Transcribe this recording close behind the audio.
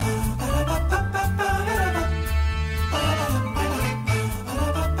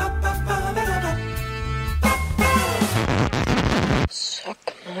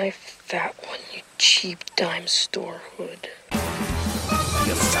deep dime store hood.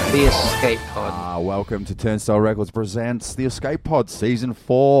 The Escape Pod. Welcome to Turnstile Records presents The Escape Pod Season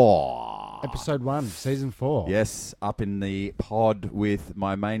 4. Episode 1, Season 4. Yes, up in the pod with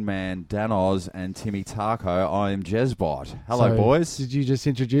my main man Danoz and Timmy Tarko. I am Jezbot. Hello, So, boys. Did you just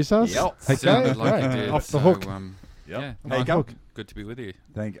introduce us? Yep. Okay, Sounded like great. you did. Off the hook. Yep. Yeah, How you go? Good to be with you.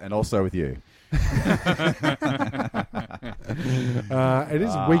 And also with you. It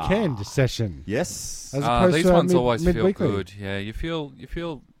is a weekend session. Yes. As opposed These to ones always feel midweekly. good. Yeah, you feel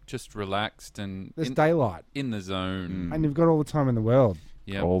just relaxed and There's daylight, in the zone. and you've got all the time in the world.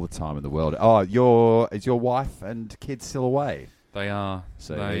 Yeah, All the time in the world. Oh, is your wife and kids still away? they are.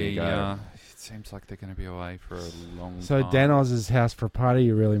 So there you go. It seems like they're going to be away for a long So time. Danoz's house for a party,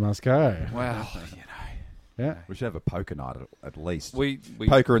 you really must go. Well, you know, Yeah. We should have a poker night at least. we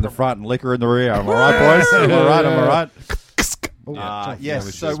Poker in the front and liquor in the rear. Am I right, boys? Am I right? Am I right? Oh, Yes, yeah,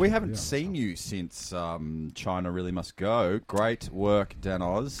 so we haven't yeah. seen you since China Really Must Go. Great work,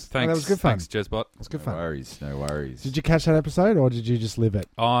 Danoz. Thanks. that was good fun. Thanks, Jezbot. It's good No fun. worries, no worries. Did you catch that episode, or did you just live it?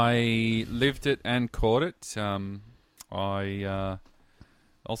 I lived it and caught it. I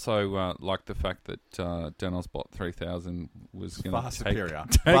also like the fact that Danoz Bot 3000 was going Far to superior.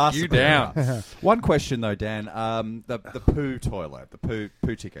 take Far you superior. down. One question though, Dan. The poo toilet, the poo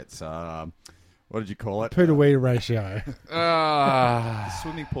tickets. What did you call it? Poo to wee ratio. The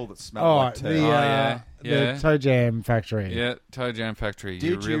swimming pool that smelled like turd. yeah. the Toe Jam Factory. Yeah, Toe Jam Factory.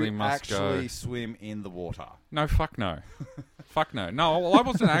 Did you really you must actually go. swim in the water? No, fuck no. Fuck no. No, well, I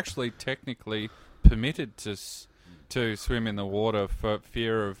wasn't actually technically permitted to swim in the water for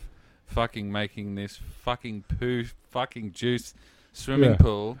fear of fucking making this fucking poo fucking juice swimming Yeah.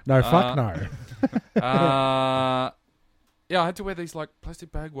 pool. No, fuck no. Yeah, I had to wear these like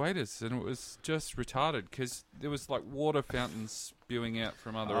plastic bag waders, and it was just retarded because there was like water fountains spewing out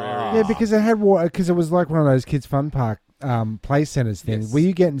from other areas. Yeah, because it had water. Because it was like one of those kids' fun park play centers things. Yes. Were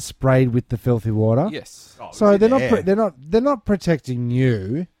you getting sprayed with the filthy water? Yes. So they're not protecting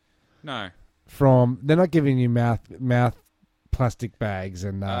you No. from. They're not giving you mouth plastic bags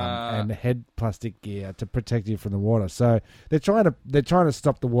and head plastic gear to protect you from the water. So they're trying to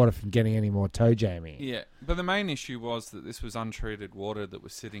stop the water from getting any more toe jammy. Yeah, but the main issue was that this was untreated water that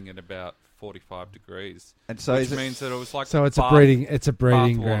was sitting at about 45 degrees, And so which is it? means that it was like So it's a bath- breeding bath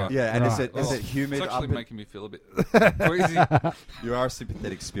ground. water. Yeah, and Right. is it humid? It's actually up in- making me feel a bit queasy. You are a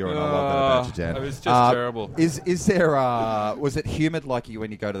sympathetic spirit. I love that about you, Dan. It was just terrible. Is there? Was it humid like you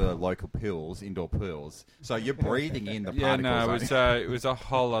when you go to the local pools, indoor pools? So you're breathing in the Yeah, particles. no, it was a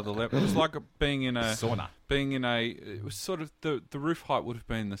whole other level. It was like being in a Sauna. It was sort of the roof height would have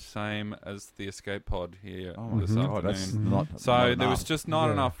been the same as the escape pod here Oh my this God, that's afternoon. not. So not there enough. was just not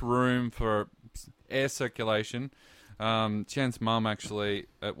Yeah. enough room for air circulation. Jen's mum actually,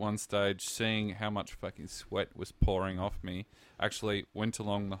 at one stage, seeing how much fucking sweat was pouring off me, actually went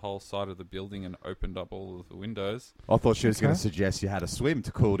along the whole side of the building and opened up all of the windows. I thought she was going Okay. to suggest you had a swim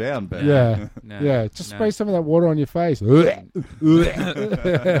to cool down, but Yeah, No, yeah. Just no. spray some of that water on your face.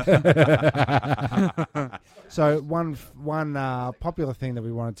 So one popular thing that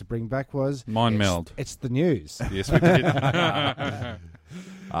we wanted to bring back was Mind meld. It's the news. Yes, we did.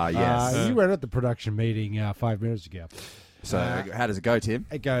 yes. You were at the production meeting 5 minutes ago. So how does it go, Tim?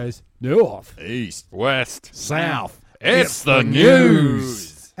 It goes north, East, West. south. It's the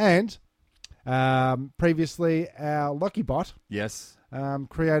news. and previously our Lucky Bot Yes.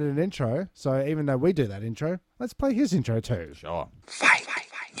 created an intro. So even though we do that intro, let's play his intro too. Sure.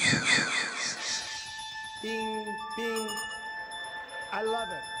 Bing, bing. I love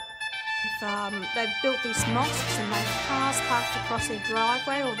it. They've built these mosques and they have cars parked across their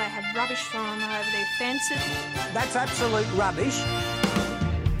driveway, or they have rubbish thrown over their fences. That's absolute rubbish.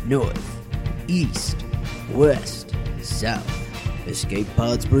 North, East, West, South. Escape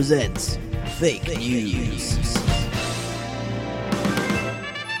Pods presents Fake News.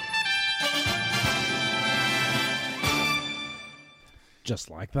 Just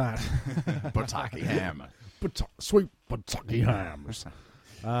like that. Bataki ham. Sweet Kentucky hams.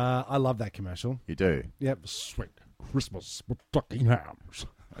 I love that commercial. You do. Yep, sweet Christmas Kentucky hams.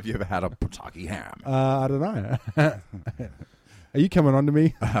 Have you ever had a Bataki ham? I don't know. Are you coming on to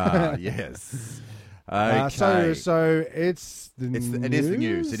me? Yes. Okay. So it's the It is the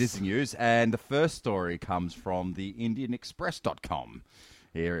news. It is the news. And the first story comes from the IndianExpress.com.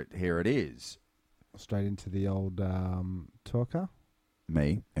 Here it is. Straight into the old talker.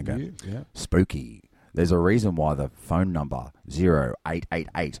 Me. Okay. You, yeah. Spooky. There's a reason why the phone number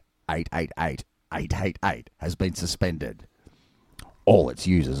 0888-888-888 has been suspended. All its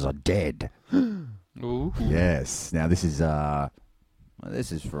users are dead. Ooh. Yes. Now this is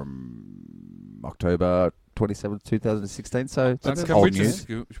This is from October 27th, 2016. So that's Can old news.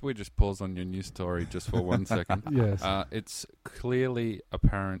 should we just pause on your news story just for 1 second? Yes. It's clearly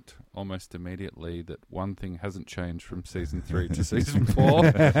apparent almost immediately that one thing hasn't changed from season 3 to season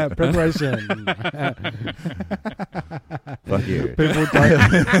 4. Preparation. Fuck you.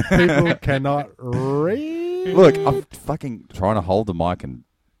 People cannot read. Look, I'm fucking trying to hold the mic and...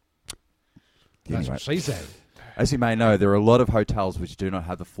 That's Anyway. what she said. As you may know, there are a lot of hotels which do not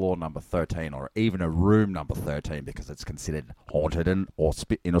have the floor number 13 or even a room number 13 because it's considered haunted and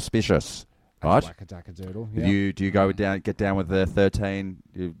inauspicious. Right? Whack-a-dack-a-doodle. Do Yeah. you get down with the 13?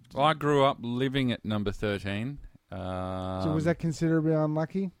 I grew up living at number 13. So was that considerably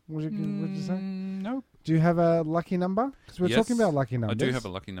unlucky? What did you say? Nope. Do you have a lucky number? Because we're Yes, talking about lucky I numbers. do have a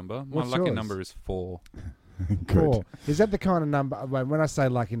lucky number. My What's lucky yours? number is 4. Four. Is that the kind of number? When I say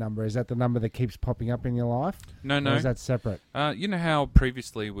lucky number, is that the number that keeps popping up in your life? No. Or is that separate? You know how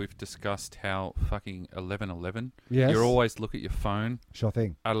previously we've discussed how fucking 11:11? Yes. You always look at your phone Sure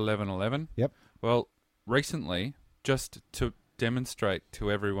thing. at 11:11? Yep. Well, recently, just to demonstrate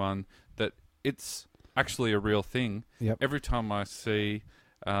to everyone that it's actually a real thing, Yep. every time I see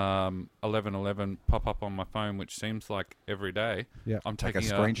 11:11 pop up on my phone, which seems like every day, Yep. I'm Take a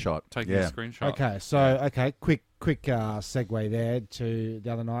taking screenshot. Taking Yeah. a screenshot. Okay, so quick segue there to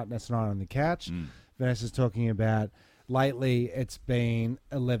the other night. That's night on the couch. Vanessa's talking about lately it's been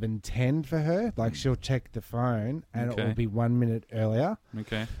 11:10 for her. Like she'll check the phone and it Okay. will be 1 minute earlier.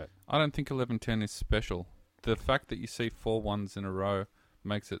 Okay. I don't think 11:10 is special. The fact that you see 4 ones in a row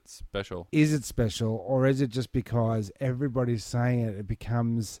makes it special. Is it special, or is it just because everybody's saying it? It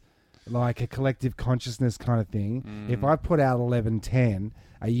becomes like a collective consciousness kind of thing. If I put out 11:10,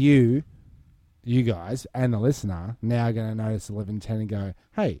 are you guys and the listener now going to notice 11:10 and go,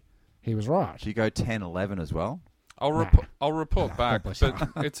 "Hey, he was right." Do you go 10, 11 as well? I'll report back, but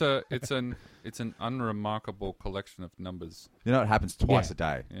it's an unremarkable collection of numbers. You know, it happens twice a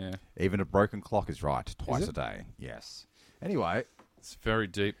day. Yeah, Even a broken clock is right twice it? a day. Yes. Anyway, it's very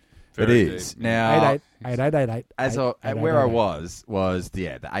deep. it Very is. deep. Now, 8888. as where I was the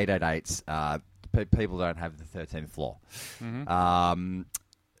 888s. People don't have the 13th floor.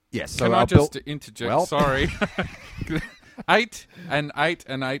 Yes. So Can I our just built- interject? Well- Sorry. 8 and 8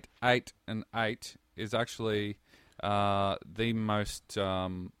 and 8, 8 and 8 is actually the most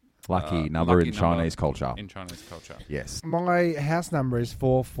lucky number lucky in Chinese culture. In Chinese culture. Yes. My house number is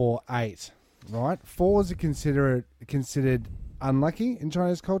 448. Right, 4s are considered unlucky in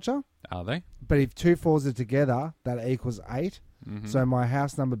Chinese culture. Are they? But if 2 4s are together, that equals 8. So my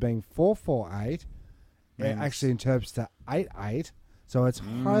house number being 448, it actually interprets to 88. So it's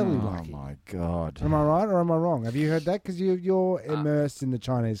highly Oh lucky. my God. Am I right or am I wrong? Have you heard that? Because you're immersed in the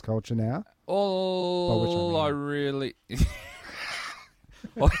Chinese culture now. All I really...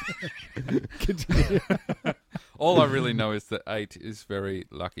 All I really know is that 8 is very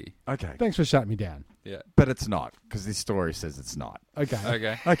lucky. Okay. Thanks for shutting me down. Yeah. But it's not, because this story says it's not. Okay.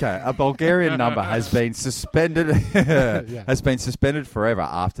 Okay. Okay, a Bulgarian number has been suspended has been suspended forever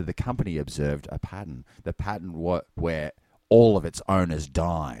after the company observed a pattern. The pattern where all of its owners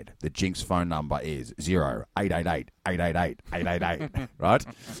died. The Jinx phone number is 0888-888-888, right?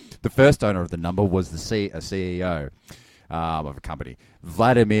 The first owner of the number was a CEO of a company,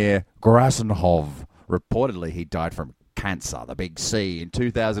 Vladimir Grasenhov. Reportedly, he died from cancer, the big C, in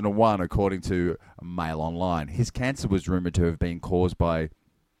 2001, according to Mail Online. His cancer was rumored to have been caused by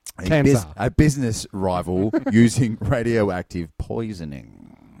a business rival using radioactive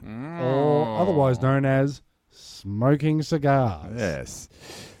poisoning. Or otherwise known as smoking cigars. Yes.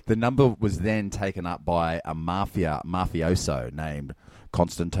 The number was then taken up by a mafioso named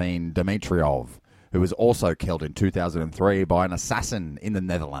Konstantin Dimitrov, who was also killed in 2003 by an assassin in the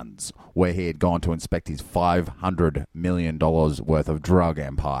Netherlands, where he had gone to inspect his $500 million worth of drug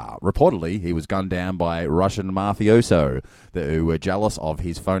empire. Reportedly, he was gunned down by Russian mafioso who were jealous of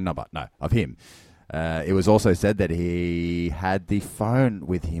his phone number. No, of him. It was also said that he had the phone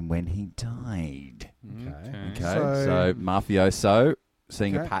with him when he died. Okay, so mafioso,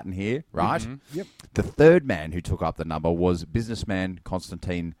 seeing a pattern here, right? Yep. The third man who took up the number was businessman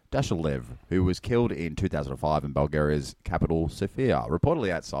Konstantin Dashilev, who was killed in 2005 in Bulgaria's capital, Sofia, reportedly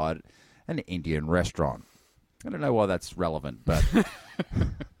outside an Indian restaurant. I don't know why that's relevant, but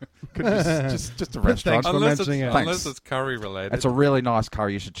could just a restaurant. Thanks for Unless mentioning it. unless it's curry related. It's a really nice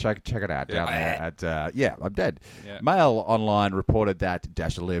curry. You should check it out down there. I'm dead. Yeah. Mail Online reported that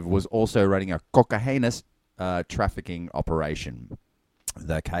Dashilev was also running a cocaine trafficking operation.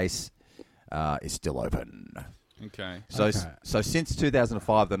 The case is still open. Okay. So since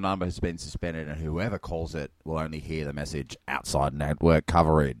 2005, the number has been suspended, and whoever calls it will only hear the message outside network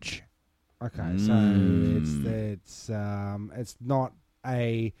coverage. Okay, so it's not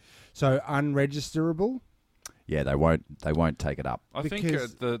unregisterable. Yeah, they won't take it up. I think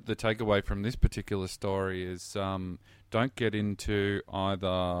Because- the takeaway from this particular story is don't get into either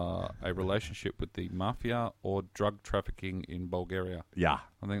a relationship with the mafia or drug trafficking in Bulgaria. Yeah.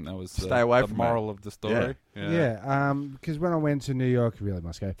 I think that was Stay away the from moral of the story. Yeah, because when I went to New York, really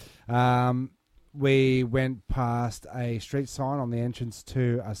must go. We went past a street sign on the entrance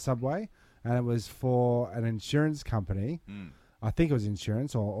to a subway, and it was for an insurance company. I think it was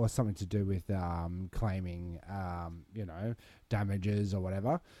insurance or something to do with claiming, damages or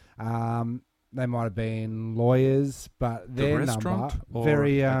whatever. They might have been lawyers, but The their restaurant number or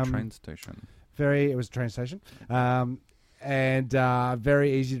very a train station? It was a train station, and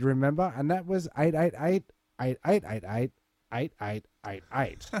very easy to remember, and that was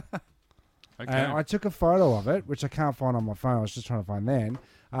 888-8888-8888. Okay. And I took a photo of it, which I can't find on my phone. I was just trying to find then,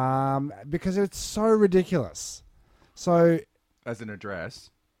 because it's so ridiculous. So As an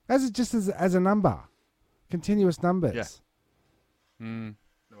address. as a number, continuous numbers. Yeah.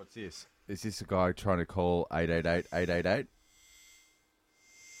 What's this? Is this a guy trying to call 888-888?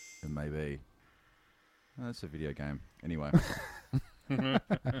 It may be. Oh, that's a video game. Anyway. Never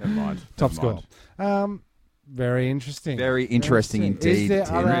mind. Top Never score. mind. Very interesting. Very interesting indeed, Is there,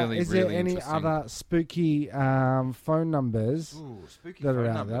 Tim. other, Really, any interesting. other spooky phone numbers Spooky that are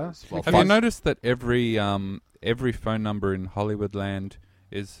phone out there? numbers. Well, Have you noticed that every phone number in Hollywood land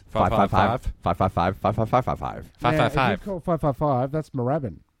is 555? 555 555 Now, if 555. you call 555, that's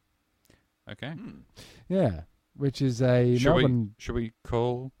Moorabbin. Okay. Yeah, which is a Should Melbourne. we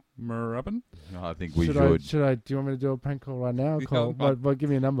call Moorabbin? No, I think we should. Do you want me to do a prank call right now? You Call. go. But give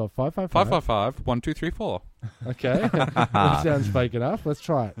me a number. 555. 555 1234. Okay, that sounds fake enough. Let's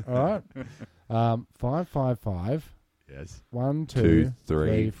try it. All right. 555. Yes. 1, 2,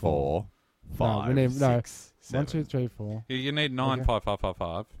 3, 4, 5, we need, 6, 1, 7. 2, 3, 4. You need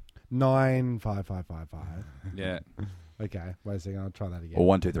 95555. 95555. Yeah. Okay, wait a second. I'll try that again. Or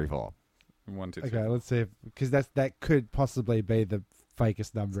 1, 2, 3, 4. 1, 2, 3. Okay, let's see because that could possibly be the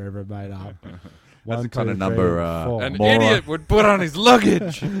fakest number ever made up. That's the 1, kind 2, of number, 3, 4. An Moron. idiot would put on his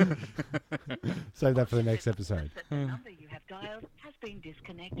luggage. Save that for the next episode. That the number you have dialed has been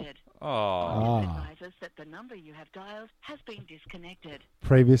disconnected. Oh. Advises that the number you have dialed has been disconnected.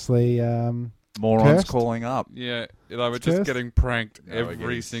 Previously, Morons Cursed? calling up. Yeah, they were It's just cursed? getting pranked No, we're every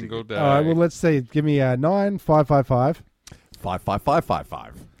getting single sick. day. all right. Well, let's see. Give me 9555.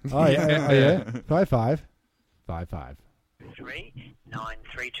 55555. Oh yeah, oh yeah. 5555.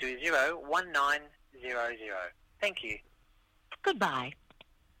 93201900. Thank you. Goodbye.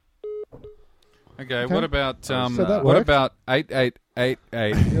 Okay, Okay. what about So that what worked. about 8888?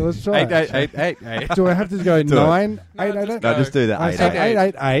 Yeah, let's try it. 8888. Do I have to go Do it. 9 No, 8 8 just 8? No, just do that. I 8, said 8,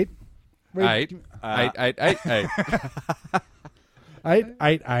 8 8 8. 8888. 8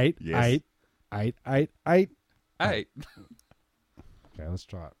 8 8 Yes. 8 8 8 8. 8. Okay, let's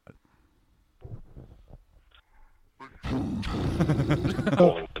try it.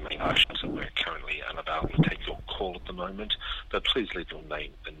 Calling the main options that we're currently unavailable to take your call at the moment, but please leave your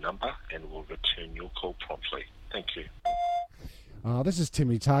name and number and we'll return your call promptly. Thank you. This is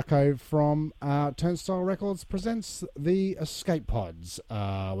Timmy Taco from Turnstile Records presents the Escape Pods.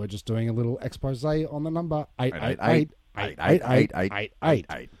 We're just doing a little expose on the number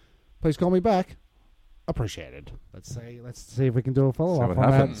 888-888-888. Please call me back. Appreciated. Let's see if we can do a follow See up what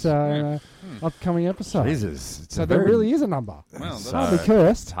on happens. that upcoming episode. Jesus. It's So a there very- really is a number. Well, It's that's hardly So-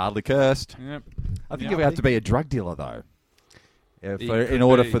 cursed. It's hardly cursed. Yep. I think Yeah. you would have to be a drug dealer, though. Yeah, He in could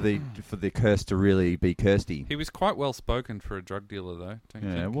order be. for the curse to really be cursedy. He was quite well spoken for a drug dealer, though. Don't you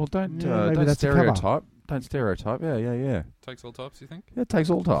Yeah, think? well, don't maybe that's a cover. stereotype. Don't stereotype. Yeah. Takes all types, you think? Yeah, it takes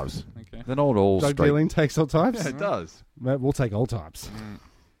all types. Okay. They're not all Drug straight. dealing takes all types. Yeah, it does. We'll take all types.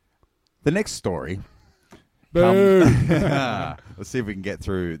 The next story. Boo! Let's see if we can get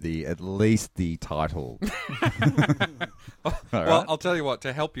through at least the title. All Well, right. I'll tell you what.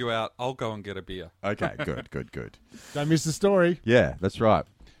 To help you out, I'll go and get a beer. Okay, good. Don't miss the story. Yeah, that's right.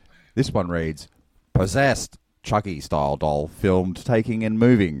 This one reads, Possessed Chucky-style doll filmed talking and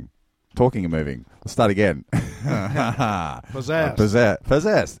moving. Let's start again.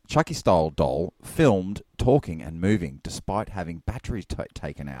 Possessed Chucky-style doll filmed talking and moving despite having batteries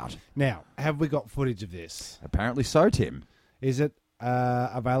taken out. Now, have we got footage of this? Apparently so, Tim. Is it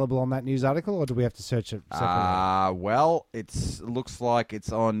available on that news article, or do we have to search it separately? Well, looks like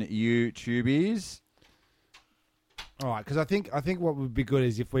it's on YouTube's. All right, because I think what would be good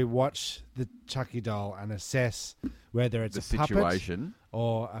is if we watch the Chucky doll and assess whether it's The a puppet situation.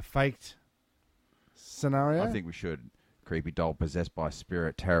 or a faked scenario. I think we should. Creepy doll possessed by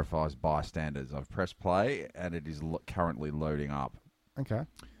spirit terrifies bystanders. I've pressed play and it is currently loading up. Okay.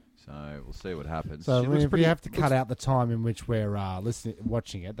 So we'll see what happens. So It looks if pretty- we have to cut out the time in which we're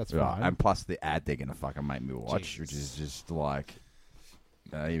watching it, that's Right, fine. and plus the ad they're going to fucking make me watch, which is just like...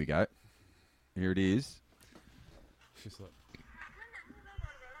 here we go. Here it is.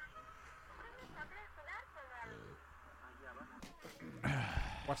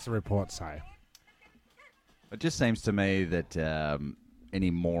 What's the report say? It just seems to me that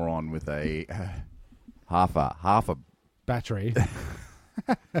any moron with a half a Battery.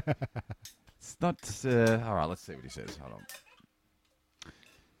 it's not all right. Let's see what he says. Hold on.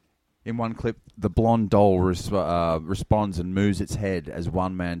 In one clip, the blonde doll responds and moves its head as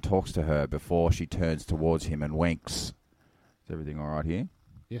one man talks to her before she turns towards him and winks. Is everything all right here?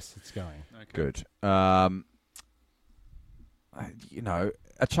 Yes, it's going. Okay. Good. A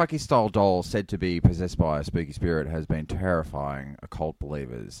Chucky-style doll said to be possessed by a spooky spirit has been terrifying occult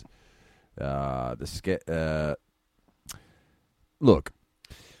believers. Look.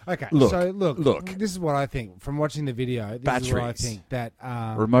 Okay, Look, so look. This is what I think from watching the video. This is what I Batteries. think that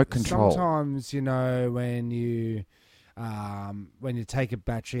Remote control. Sometimes when you take a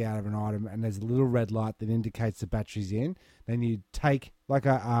battery out of an item and there's a little red light that indicates the battery's in, then you take like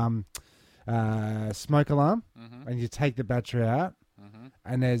a smoke alarm and you take the battery out,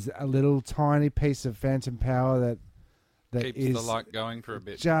 and there's a little tiny piece of phantom power that Keeps is the light going for a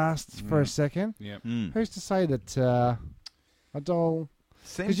bit. just for a second. Yep. Who's to say that a doll?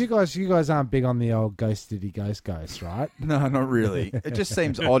 Seems- Because you guys aren't big on the old ghost, right? No, not really. It just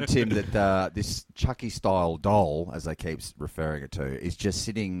seems odd, Tim, that this Chucky-style doll, as they keep referring it to, is just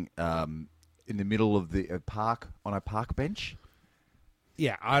sitting in the middle of the park on a park bench.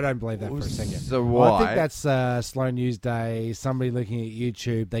 Yeah, I don't believe that for a second. So Well, I why? think that's Slow News Day. Somebody looking at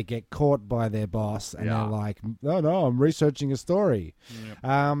YouTube, they get caught by their boss, and Yeah. they're like, "No, I'm researching a story."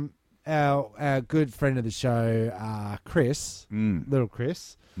 Our good friend of the show, Chris, little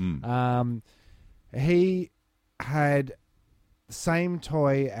Chris, he had the same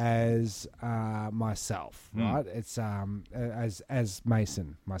toy as myself, right? It's as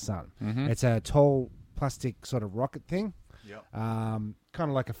Mason, my son. It's a tall plastic sort of rocket thing. Yep. Kind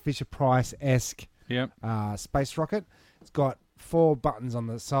of like a Fisher-Price-esque Yep. space rocket. It's got 4 buttons on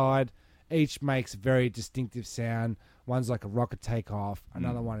the side. Each makes a very distinctive sound. One's like a rocket takeoff.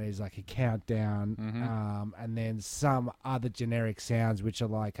 Another one is like a countdown. And then some other generic sounds, which are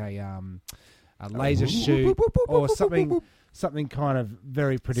like a laser shoot or something kind of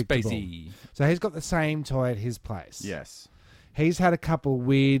very predictable. Spacey. So he's got the same toy at his place. Yes. He's had a couple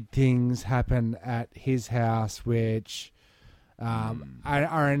weird things happen at his house, which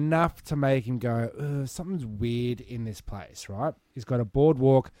are enough to make him go, "Ugh, something's weird in this place," right? He's got a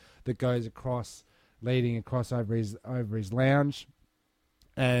boardwalk that goes leading across over his lounge,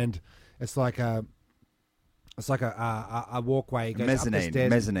 and it's like a walkway. It goes up the stairs.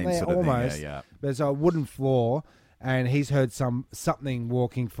 Mezzanine Yeah, sort of almost. thing. Yeah. There's a wooden floor, and he's heard something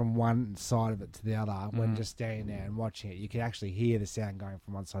walking from one side of it to the other when just standing there and watching it. You can actually hear the sound going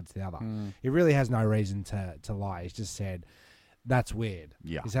from one side to the other. He really has no reason to lie. He's just said, "That's weird."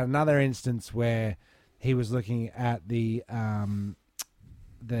 Yeah. He's had another instance where he was looking at the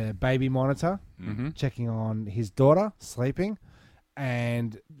baby monitor, checking on his daughter sleeping,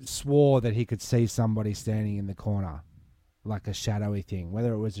 and swore that he could see somebody standing in the corner, like a shadowy thing,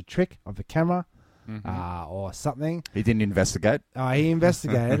 whether it was a trick of the camera or something. He didn't investigate. He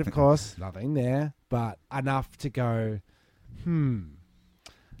investigated, of course, nothing there, but enough to go,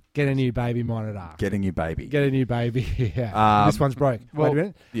 get a new baby monitor. Get a new baby. Get a new baby. Yeah. This one's broke. well, Wait a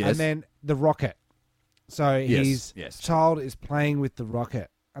minute. yes. And then the rocket. So his yes. child is playing with the rocket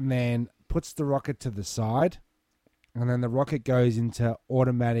and then puts the rocket to the side, and then the rocket goes into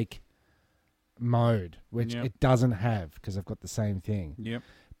automatic mode, which Yep. it doesn't have because I've got the same thing. Yep.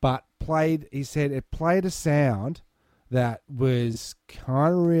 But he said it played a sound that was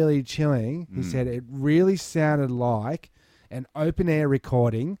kind of really chilling. He said it really sounded like an open air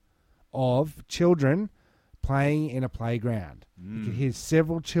recording of children playing in a playground. You could hear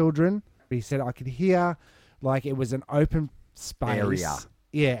several children. But he said I could hear like it was an open space. Area.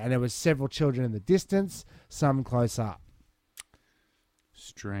 Yeah, and there was several children in the distance, some close up.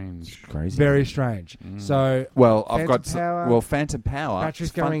 Strange. Crazy. Very strange. So Well, I've got Power, Phantom Power. battery's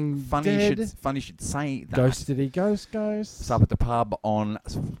It's fun- going funny. dead. Funny you should say that. Ghostity ghost. Was up at the pub on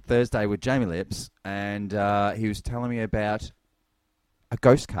Thursday with Jamie Lips, and he was telling me about a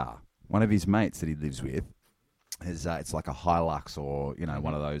ghost car. One of his mates that he lives with it's like a Hilux or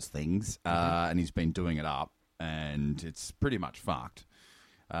one of those things, and he's been doing it up, and it's pretty much fucked.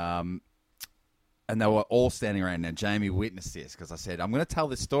 And they were all standing around. Now, Jamie witnessed this because I said, I'm going to tell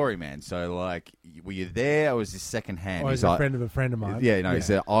this story, man. So, like, were you there or was this secondhand? Or is a friend of a friend of mine? Yeah, he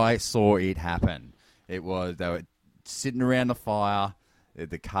said, I saw it happen. They were sitting around the fire.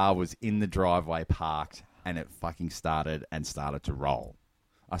 The car was in the driveway parked, and it fucking started to roll.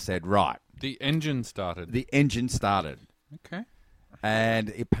 I said, right. The engine started. The engine started. Okay.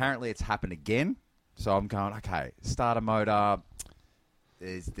 And apparently it's happened again. So I'm going, okay, start a motor.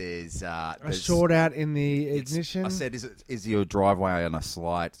 There's a short out in the ignition. I said, is your driveway on a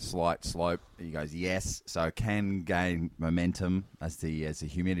slight slope? He goes, yes. So it can gain momentum as the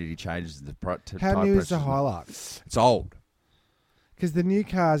humidity changes. How new is the Hilux? It's old. Because the new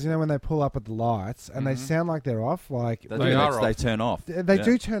cars, when they pull up at the lights and they sound like they're off, like they turn off. They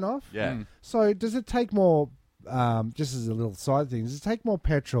do turn off. Yeah. So does it take more? Just as a little side thing, does it take more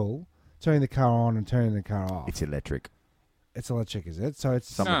petrol turning the car on and turning the car off? It's electric. It's electric, is it? So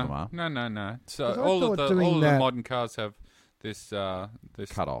it's some of them are. No. So all of the modern cars have this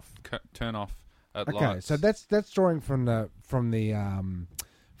cut off, turn off at lights. Okay, so that's drawing from the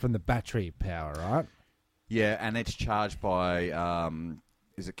battery power, right? Yeah, and it's charged by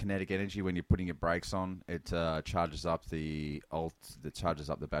is it kinetic energy when you're putting your brakes on? It charges up the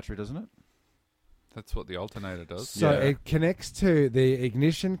battery, doesn't it? That's what the alternator does. So it connects to the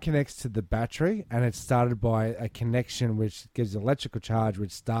ignition, connects to the battery, and it's started by a connection which gives electrical charge,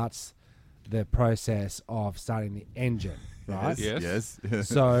 which starts the process of starting the engine, right? Yes.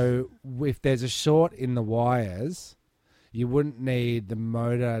 So if there's a short in the wires, you wouldn't need the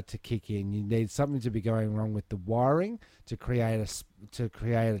motor to kick in. You need something to be going wrong with the wiring to create a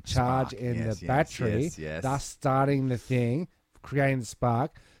charge spark. in the battery, yes. thus starting the thing, creating the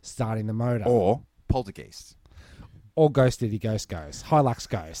spark, starting the motor. Or poltergeist. Or Ghost Diddy Ghost Ghost. Hilux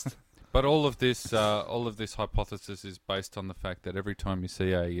Ghost. But all of this hypothesis is based on the fact that every time you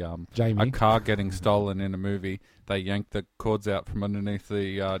see a car getting stolen in a movie, they yank the cords out from underneath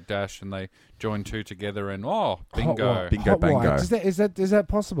the dash and they join two together and bingo, bingo, bango. Is that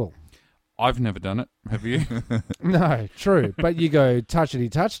possible? I've never done it. Have you? No, true. But you go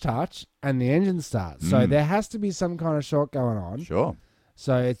touchity touch, and the engine starts. So there has to be some kind of short going on. Sure.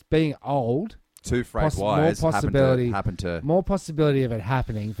 So it's being old. Two frayed wires happen to... More possibility of it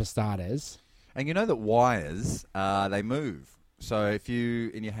happening for starters. And you know that wires, they move. So if you,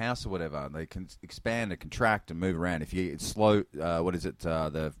 in your house or whatever, they can expand and contract and move around. If you slow,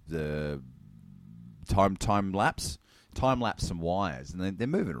 the time lapse some wires, and they're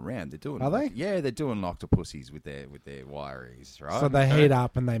moving around. They're doing. Are they? Yeah, they're doing octopussies with their wiries, right? So they heat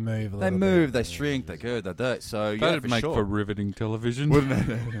up and they move. They move. They shrink. They go. They do. So that'd make for riveting television, wouldn't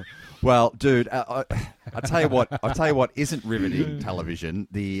it? Well, dude, I tell you what isn't riveting television.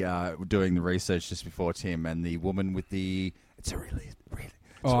 Doing the research just before Tim and the woman with the. It's a really.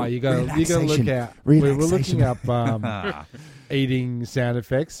 You got to look out. We're looking up eating sound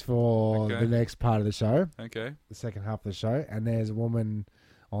effects for the next part of the show. Okay. The second half of the show, and there's a woman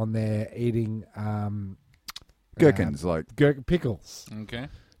on there eating gherkins, pickles. Okay.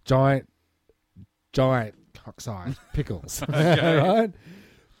 Giant cock-sized pickles. Right?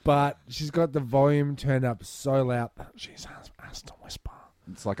 But she's got the volume turned up so loud that she has to whisper.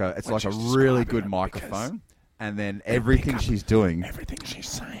 It's like a really good microphone. And then everything she's doing, everything she's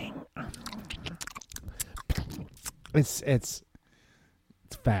saying, it's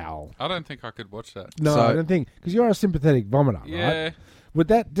foul. I don't think I could watch that. No, I don't think, because you're a sympathetic vomiter, right?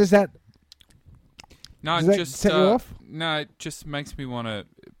 Does that set you off? No, it just makes me want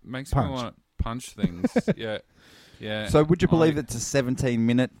to punch things. Yeah. So would you believe it's a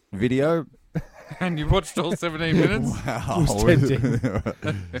 17-minute video? And you watched all 17 minutes? Wow, it's tempting.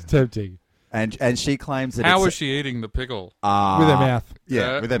 It's tempting. And she claims that how was she eating the pickle? With her mouth.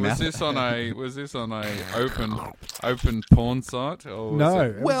 Yeah, with her mouth. Was this on a open porn site? Or no,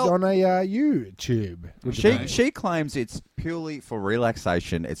 it was on a YouTube. She claims it's purely for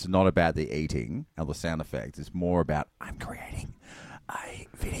relaxation. It's not about the eating or the sound effects. It's more about I'm creating a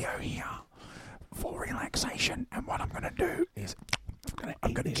video here for relaxation, and what I'm going to do is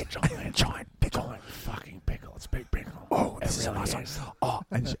I'm going to get a giant pickle. Giant fucking pickle. It's a big pickle. Oh, this is a nice one. Oh,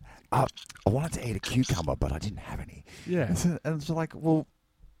 and I wanted to eat a cucumber, but I didn't have any. Yeah. And it's like, well,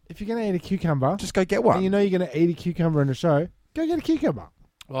 if you're going to eat a cucumber, just go get one. And you know you're going to eat a cucumber in a show, go get a cucumber.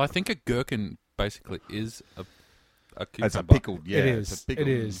 Well, I think a gherkin basically is a cucumber. It's a pickle, yeah. It is. It's a pickle.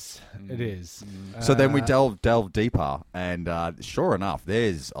 It is. So then we delve deeper, and sure enough,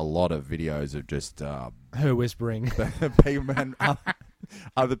 there's a lot of videos of just her whispering, people and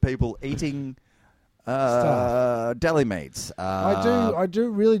other people eating Deli meats. I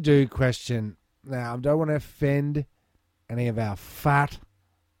really do question. Now, I don't want to offend any of our fat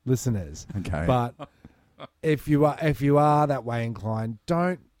listeners. Okay. But if you are that way inclined,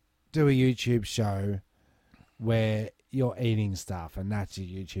 don't do a YouTube show where you're eating stuff and that's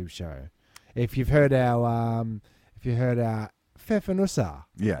your YouTube show. If you've heard our Fefanusa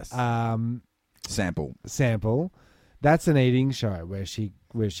Yes. Sample. That's an eating show where she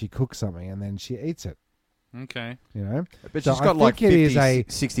cooks something and then she eats it. Okay. You know, But So she's I got like think it is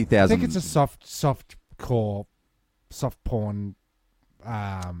 60,000. I think it's a soft porn.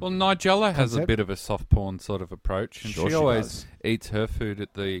 Well, Nigella has a concept. bit of a soft porn sort of approach, and Sure she she always does. eats her food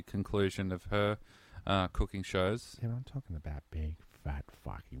at the conclusion of her cooking shows. Yeah, I'm talking about big fat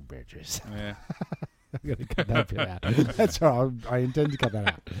fucking bitches. Yeah. I'm gonna cut that bit out. That's all right. I intend to cut that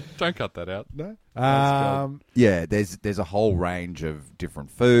out. Don't cut that out. No. Yeah, there's a whole range of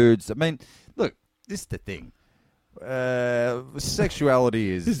different foods. I mean, look, this is the thing.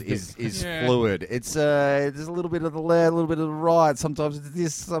 Sexuality is Yeah. fluid. It's there's a little bit of the left, a little bit of the right. Sometimes it's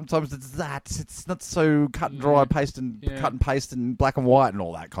this, sometimes it's that. It's not so cut and dry, cut and paste and black and white and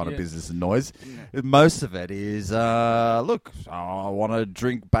all that kind of business and noise. Most of it is look, I want to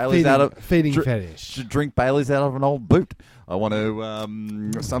drink Bailey's feeding fetish. drink Bailey's out of an old boot. I want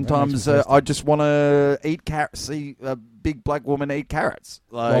to sometimes I just want to eat carrots. See a big black woman eat carrots,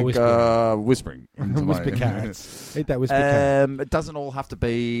 like whispering. into my- Whisper carrots. Eat that whisper carrot. It doesn't all have to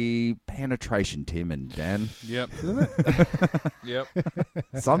be penetration, Tim and Dan. Yep. Yep.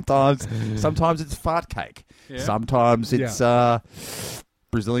 Sometimes it's fart cake. Yeah. Sometimes it's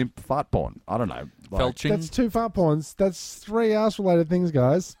Brazilian fart porn. I don't know. Like, Felching. That's 2 fart porns. That's 3 arse-related things,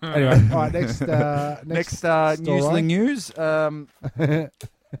 guys. Anyway, all right. Next Newsling news.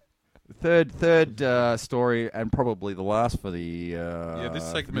 Third story, and probably the last for the. This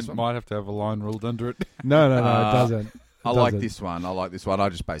segment one. might have to have a line ruled under it. No, it doesn't. I like this one. I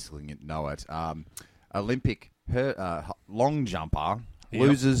just basically know it. Olympic long jumper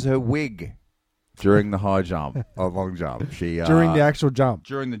loses her wig during the high jump of long jump. She During the actual jump.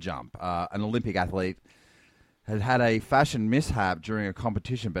 During the jump, an Olympic athlete had a fashion mishap during a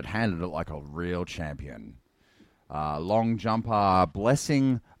competition, but handled it like a real champion. Long jumper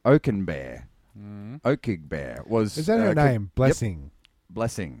Blessing Oakenbear. Oakigbear was. Is that her name? Blessing. Yep.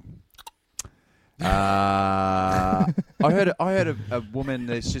 Blessing. I heard a woman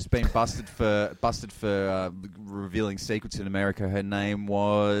that's just been busted for revealing secrets in America. Her name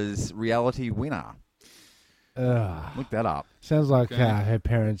was Reality Winner. Look that up. Sounds like her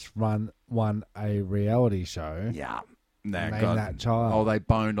parents won a reality show. Yeah. Name that child. Oh, they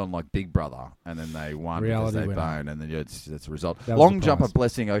boned on like Big Brother, and then they won Reality because they winner. boned, and then that's a result. That was Long the jumper prize.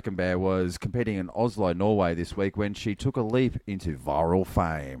 Blessing Oakenbear was competing in Oslo, Norway this week when she took a leap into viral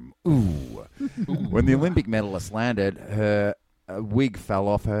fame. Ooh. When the Olympic medalist landed, her wig fell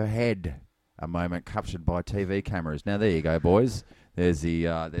off her head. A moment captured by TV cameras. Now there you go, boys. There's the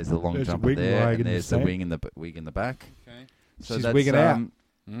long There's a jumper wig there, lying in and the there's the sand. wig in the back. Okay. So She's that's, wigging out.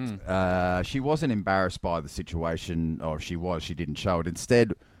 She wasn't embarrassed by the situation, or she didn't show it.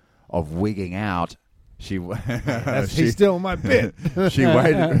 Instead of wigging out, He's still my bit.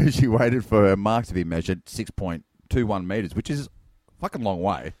 she waited for her mark to be measured, 6.21 meters, which is a fucking long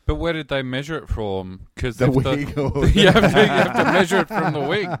way. But where did they measure it from? Because The wig. you have to measure it from the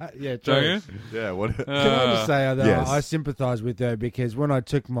wig. Yeah, Don't true. you? Yeah, what? Can I just say that yes. I sympathise with her because when I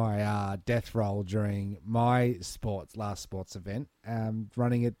took my death roll during my last sports event,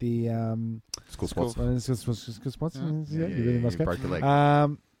 running at the School sports. school sports, Yeah, you really must go. broke your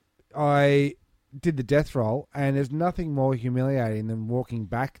leg. I did the death roll, and there's nothing more humiliating than walking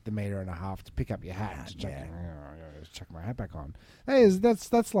back the 1.5 meters to pick up your hat. Just chuck my hat back on. Hey,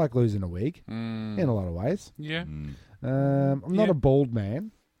 that's like losing a wig in a lot of ways. Yeah. I'm not a bald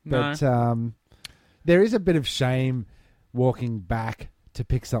man, No. but there is a bit of shame walking back to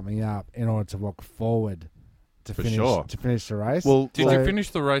pick something up in order to walk forward to For finish sure. to finish the race. Well, Did you finish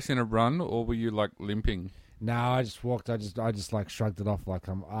the race in a run, or were you like limping? No, I just walked. I just like shrugged it off like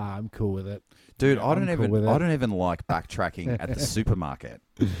I'm cool with it. dude, Yeah, I don't I'm cool with it. even like backtracking at the supermarket.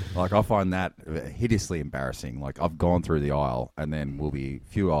 Like I find that hideously embarrassing. Like I've gone through the aisle, and then we'll be a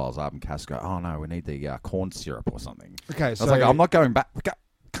few aisles up, and Cass go, "Oh no, we need the corn syrup or something." Okay, I was so like, "I'm not going back.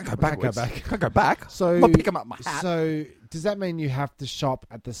 Can't go backwards. back. Can't go back. So I'm not picking up my hat." So does that mean you have to shop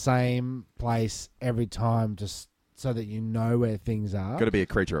at the same place every time, just so that you know where things are? Got to be a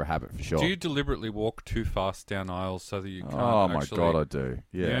creature of habit for sure. Do you deliberately walk too fast down aisles so that you can't? Oh my actually... god, I do.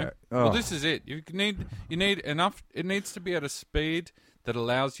 Yeah. Oh. Well, this is it. You need enough. It needs to be at a speed that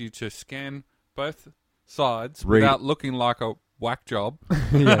allows you to scan both sides Read. without looking like a whack job.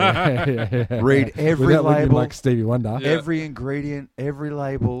 yeah. Read every Without looking label, like Stevie Wonder. Yeah. every ingredient, every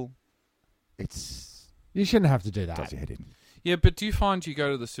label. You shouldn't have to do that. Does your head in. Yeah, but do you find you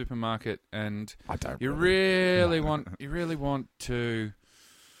go to the supermarket and I don't. you really want to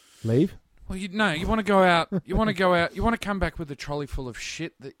Leave? Well, you want to go out. You want to go out. You want to come back with a trolley full of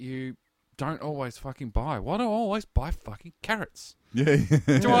shit that you don't always fucking buy. Why do I always buy fucking carrots? Yeah.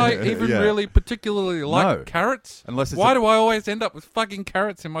 Do I even really particularly like carrots? Unless it's Why do I always end up with fucking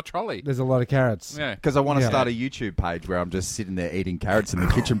carrots in my trolley? There's a lot of carrots. Yeah. Because I want to Yeah. start a YouTube page where I'm just sitting there eating carrots in the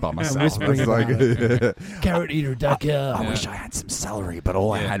kitchen by myself. whispering It's like, CarrotEater.com. I wish I had some celery, but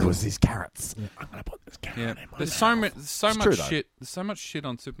all I had was these carrots. I'm gonna put this carrot Yeah. in my There's mouth. so It's much true, though. shit. There's so much shit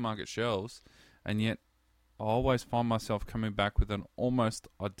on supermarket shelves, and yet I always find myself coming back with an almost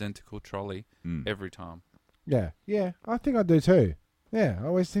identical trolley every time. Yeah. I think I do too. Yeah, I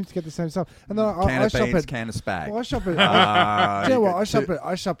always seem to get the same stuff. And then Can I of shop beans, at. can of spag. Well, I shop at. You you know what? got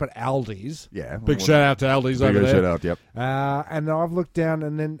I shop at Aldi's. Yeah. Big shout out to Aldi's over there. Shout out, yep. And I've looked down,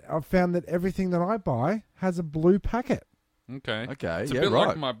 and then I've found that everything that I buy has a blue packet. Okay. Okay, It's a yeah, bit right.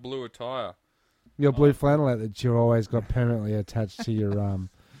 like my blue attire. Your blue flannelette that you've always got permanently attached to your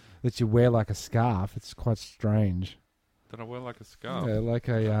that you wear like a scarf. It's quite strange. That I wear like a scarf. Yeah, like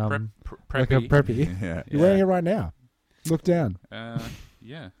a Preppy. like a preppy. Yeah. You're wearing it right now. Look down.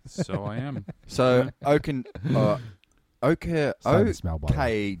 Yeah, so I am. So, OKGBARE. Starting to smell, by the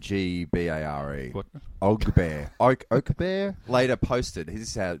way. OKGBARE. What? Ogbear later posted.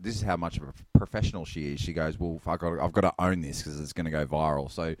 This is how much of a professional she is. She goes, "Well, I've got to own this because it's going to go viral."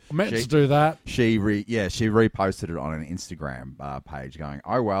 So I meant to do that. she reposted it on an Instagram page, going,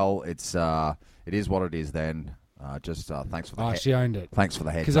 "Oh well, it is what it is." Then thanks for the She owned it. thanks for the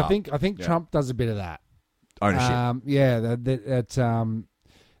heads Because up. I think Trump does a bit of that. Ownership.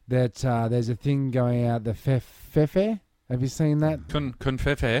 There's a thing going out, the Fefe. Have you seen that?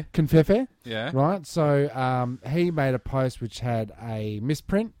 Confefe. Confefe? Yeah. Right? So he made a post which had a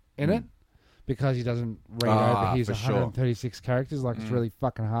misprint in it because he doesn't read over his for sure. 136 characters. Like, it's really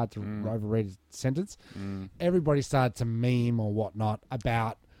fucking hard to overread a sentence. Everybody started to meme or whatnot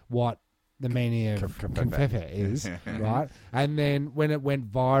about what the meaning of Confefe is, right? And then when it went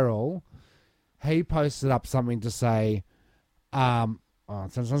viral, he posted up something to say, Confefe,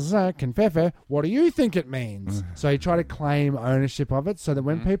 what do you think it means? So he tried to claim ownership of it so that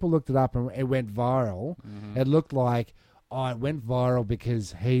when people looked it up and it went viral, it looked like, it went viral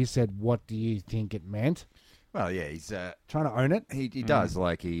because he said, what do you think it meant? Well, yeah, he's Trying to own it. he does,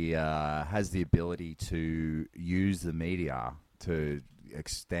 like, he has the ability to use the media to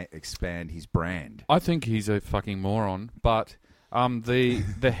expand his brand. I think he's a fucking moron, but the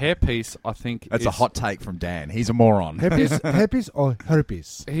hairpiece, I think, That's is a hot take from Dan. He's a moron. Herpes or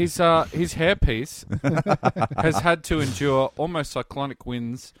herpes? His hairpiece has had to endure almost cyclonic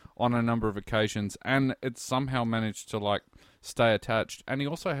winds on a number of occasions, and it's somehow managed to like stay attached. And he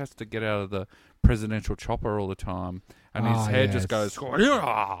also has to get out of the presidential chopper all the time, and his hair just goes.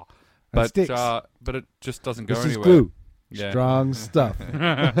 But sticks. but it just doesn't go This is anywhere. glue. Yeah. Strong stuff. Do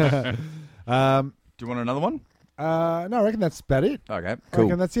you want another one? No, I reckon that's about it. Okay, I cool.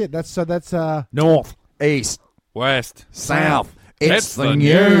 reckon that's it. That's north, East, West, South. It's the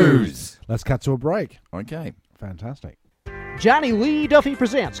news. Let's cut to a break. Okay. Fantastic. Johnny Lee Duffy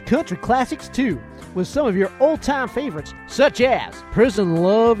presents Country Classics 2 with some of your old-time favorites, such as Prison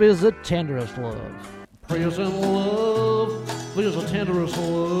Love is the Tenderest Love. Prison Love is the Tenderest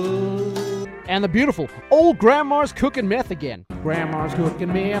Love. And the beautiful Old Grandma's Cooking Meth Again. Grandma's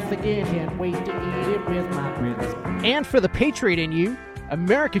Cooking Meth Again, can't wait to eat it with my friends. And for the patriot in you,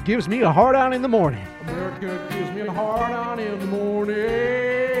 America Gives Me a Hard On in the Morning. America gives me a hard on in the morning.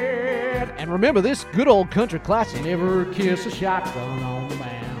 And remember this good old country classic, Never Kiss a Shotgun on the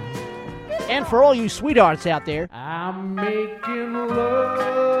Mound. And for all you sweethearts out there, I'm making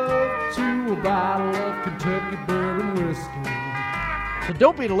love to a bottle of Kentucky bourbon whiskey. So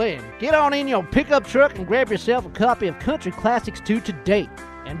don't be delaying. Get on in your pickup truck and grab yourself a copy of Country Classics 2 today.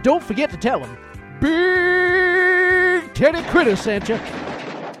 And don't forget to tell them, Big Teddy Critter sent you.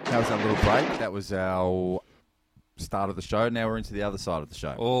 That was our little break. That was our start of the show. Now we're into the other side of the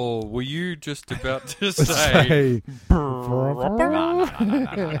show. Oh, were you just about to say?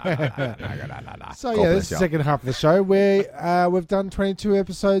 So yeah, this is the second half of the show where we've done 22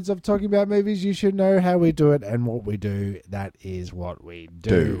 episodes of talking about movies. You should know how we do it and what we do. That is what we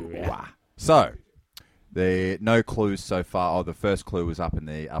do. So, the no clues so far. Oh, the first clue was up in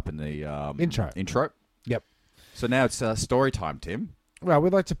the intro. Yep. So now it's story time, Tim. Well,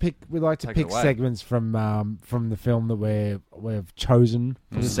 we'd like to pick segments from the film that we've chosen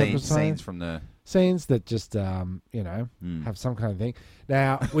for this episode. Scenes from the scenes that just have some kind of thing.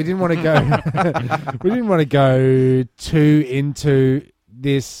 Now we didn't want to go we didn't want to go too into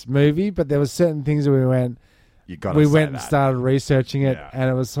this movie, but there were certain things that we went and started researching it, and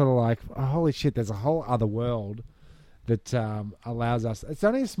it was sort of like, oh, holy shit, there's a whole other world that allows us. It's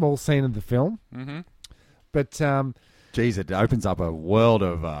only a small scene of the film, but geez, it opens up a world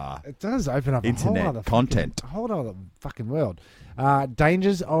of it does open up internet a whole other content, a whole other fucking world.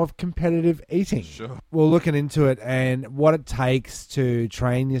 Dangers of competitive eating. Sure. We're looking into it and what it takes to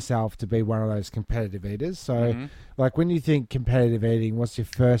train yourself to be one of those competitive eaters. So, like, when you think competitive eating, what's your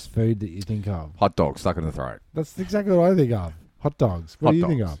first food that you think of? hot dog stuck in the throat. That's exactly what I think of. Hot dogs. What do you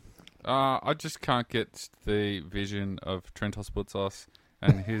think of? I just can't get the vision of Trent Hospitzos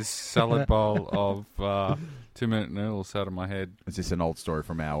and his salad bowl of 2-minute noodles out of my head. Is this an old story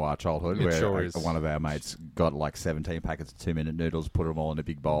from our childhood It where sure is. one of our mates got like 17 packets of 2-minute noodles, put them all in a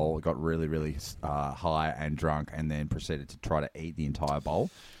big bowl, got really, really high and drunk, and then proceeded to try to eat the entire bowl?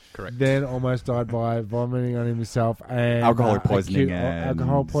 Correct. Then almost died by vomiting on himself and Alcoholic poisoning acute and-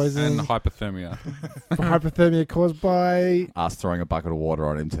 alcohol poisoning And hypothermia. hypothermia caused by. Us throwing a bucket of water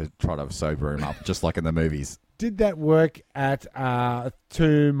on him to try to sober him up, just like in the movies. Did that work at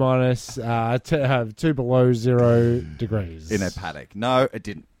 2 below 0 degrees? In a paddock. No, it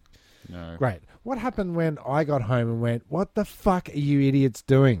didn't. No. Great. What happened when I got home and went, what the fuck are you idiots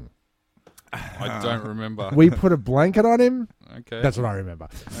doing? I don't remember. We put a blanket on him. Okay. That's what I remember.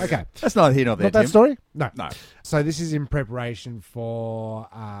 Okay. That's not here nor there, Not that Tim. story? No. No. So this is in preparation for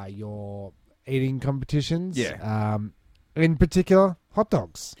your eating competitions. Yeah. In particular, hot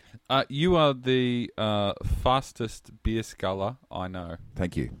dogs. You are the fastest beer sculler I know.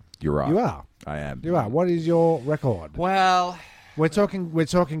 Thank you. You're right. You are. I am. You are. What is your record? Well, We're talking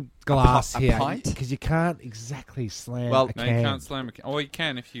glass a here pint? because you can't exactly slam Well, a No, can. you can't slam a can. Or you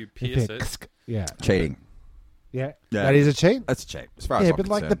can if you pierce it. Yeah. cheating. Yeah. Yeah. That is a cheat. That's cheap. As far as Yeah, I'm but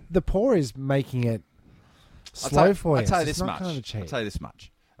like concerned. the pour is making it I'll slow for you. I'll tell you So it's this not much. kind of a cheat. I'll tell you this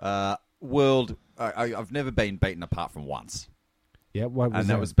much. I've never been beaten apart from once. Yeah, what was And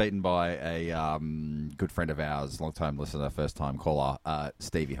that was beaten by a good friend of ours, long-time listener, first-time caller,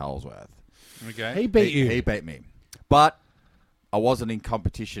 Stevie Holsworth. Okay. He beat you. He beat me. But I wasn't in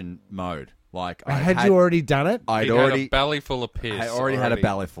competition mode. Like, Had you already done it? I'd He already had a belly full of piss. I already had a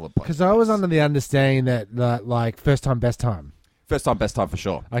belly full of piss. Because I was under the understanding that like first time, best time. First time, best time for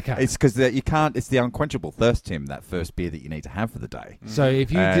sure. Okay. It's because you can't. It's the unquenchable thirst, Tim. That first beer that you need to have for the day. So if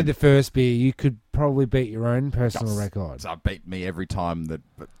you did the first beer, you could probably beat your own personal record. So I beat me every time that.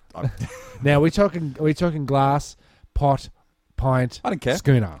 But Now are we talking glass, pot, pint, I don't care.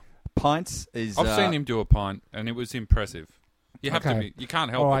 schooner. Pints is. I've seen him do a pint, and it was impressive. You have to Okay. be. You can't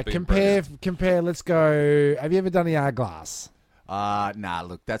help. All but right, be compare. impressed. Let's go. Have you ever done a yard glass? Nah,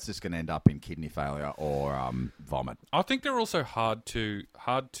 look, that's just going to end up in kidney failure or vomit. I think they're also hard to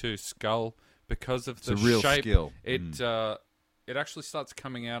scull because of the It's a real shape. skill. It actually starts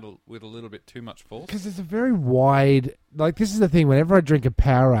coming out with a little bit too much force. Because it's a very wide. Like this is the thing. Whenever I drink a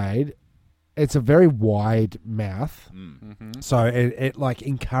Powerade, it's a very wide mouth, so it like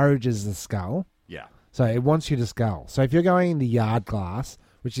encourages the skull. Yeah. So it wants you to scull. So if you're going in the yard glass,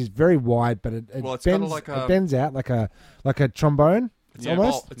 which is very wide, but it Well, it's bends, kinda like a- it bends out like a trombone. It's Yeah,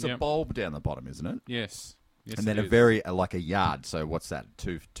 almost. It's a bulb down the bottom, isn't it? Yes. Yes. And then it a is. very like a yard. So what's that?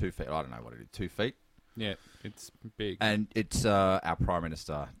 2 feet? I don't know what it is. 2 feet. Yeah, it's big. And it's our Prime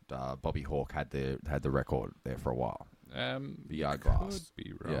Minister Bobby Hawke had the record there for a while. The yard glass. Could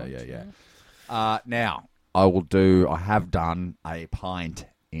be right. Yeah. Now I have done a pint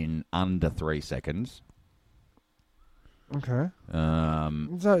in under 3 seconds. Okay.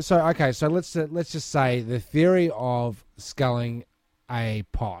 So So let's just say the theory of sculling a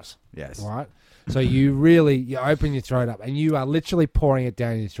pot. yes. Right. So you open your throat up and you are literally pouring it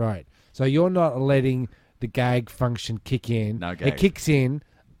down your throat. So you're not letting the gag function kick in. No gag. It kicks in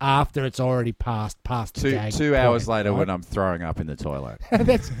after it's already passed the gag. Two hours point, later right? when I'm throwing up in the toilet.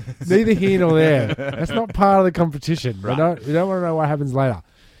 That's neither here nor there. That's not part of the competition. Right. We don't want to know what happens later.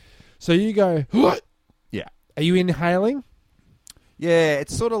 So you go, Yeah. are you inhaling? Yeah,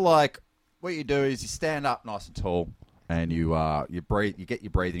 it's sort of like what you do is you stand up nice and tall, and you breathe. You get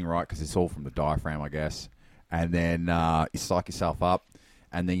your breathing right because it's all from the diaphragm, I guess. And then you psych yourself up,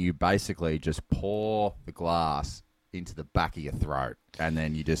 and then you basically just pour the glass into the back of your throat, and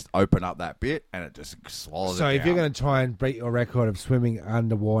then you just open up that bit, and it just swallows. So it if you're down. going to try and beat your record of swimming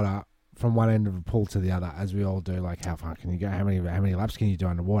underwater from one end of a pool to the other, as we all do, like how far can you go? How many laps can you do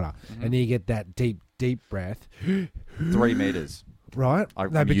underwater? And then you get that deep breath. 3 meters. right?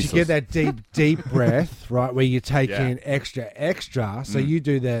 I'm but useless. you get that deep breath, right, where you take Yeah. in extra. So you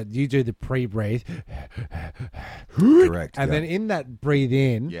do the pre-breathe, Correct. and then in that breathe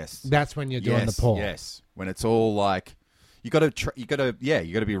in, Yes. that's when you're doing the pour. Yes, when it's all like you got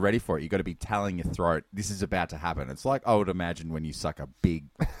to be ready for it. You got to be telling your throat this is about to happen. It's like I would imagine when you suck a big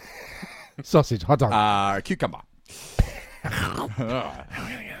Sausage, hot dog. cucumber.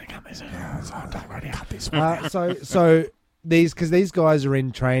 So these guys are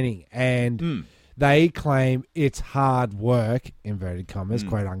in training and they claim it's hard work, inverted commas,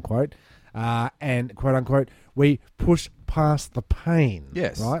 quote unquote, and quote unquote, we push past the pain.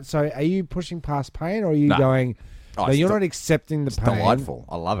 Yes. Right. So are you pushing past pain, or are you No. going? Oh, no, it's you're de- not accepting the It's pain. delightful.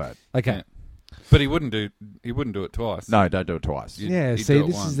 I love it. Okay. Yeah. But he wouldn't do it twice. No, don't do it twice. Yeah. You'd See, do it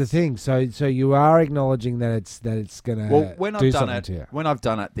this is the once. thing. So you are acknowledging that it's gonna Well, when do I've done something it, to you. when I've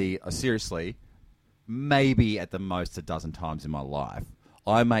done it, seriously, maybe at the most a dozen times in my life,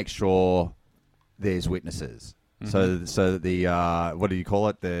 I make sure there's witnesses. So the what do you call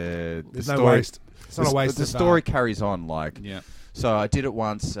it? The There's no story, waste. It's not a waste The of, story carries on. Like, Yeah. so I did it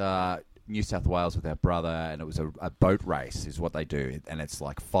once, New South Wales with our brother, and it was a boat race is what they do, and it's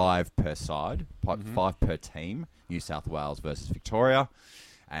like 5 per side, 5 per team. New South Wales versus Victoria,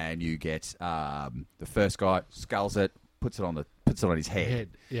 and you get the first guy sculls it, puts it on his head.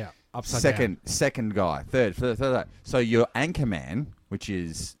 Yeah. Upside down. Second guy, third. So your anchor man, which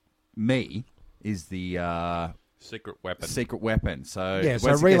is me, is the Secret weapon. secret weapon. So Yeah. So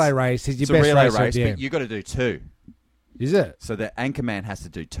once it relay gets- race is your it's a best relay race at race, the but end. you got to do 2. Is it? So the anchor man has to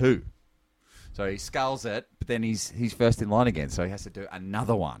do 2. So he sculls it, but then he's first in line again. So he has to do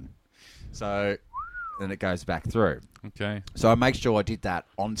another one. So then it goes back through. Okay. So I make sure I did that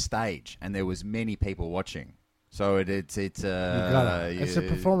on stage, and there was many people watching. So it's It's a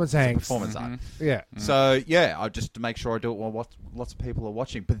performance angst. performance art. Yeah. So yeah, I just make sure I do it while lots of people are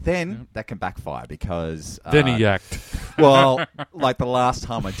watching. But then that can backfire because Then he yacked. well, like the last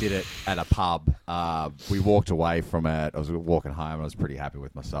time I did it at a pub, we walked away from it. I was walking home. I was pretty happy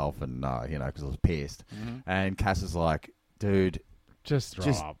with myself, and because I was pissed. And Cass is like, "Dude, Just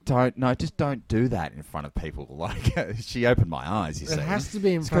don't do that in front of people." Like, she opened my eyes. You It see, has to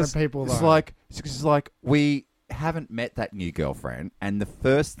be in front of people, It's though. like we haven't met that new girlfriend, and the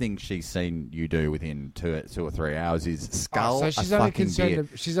first thing she's seen you do within 2 or 3 hours is scull so a she's only fucking concerned.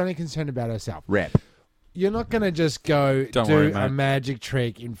 beer. She's only concerned about herself. Rep. You're not going to just go Don't do worry, a mate. magic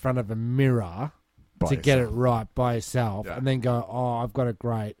trick in front of a mirror By to get it yourself. right by yourself, Yeah. and then go, "Oh, I've got it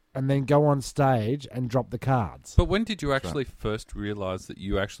great," and then go on stage and drop the cards. But when did you actually first realise that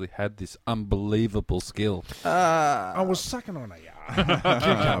you actually had this unbelievable skill? I was sucking on it,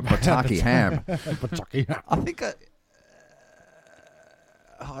 Pataki ham. yeah. I think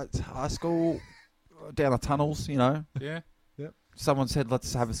high school, down the tunnels, Yeah. someone said,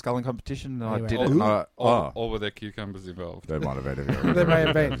 let's have a sculling competition, and Anyway. I did it. And Or were there cucumbers involved? There might have been. They may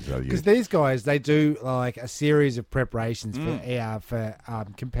have been, because these guys, they do like a series of preparations for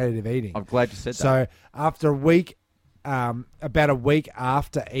competitive eating. I'm glad you said that. So after a week, about a week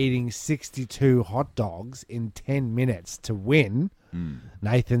after eating 62 hot dogs in 10 minutes to win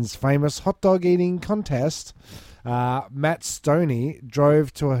Nathan's famous hot dog eating contest, Matt Stoney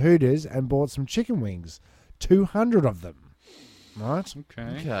drove to a Hooters and bought some chicken wings, 200 of them. Right.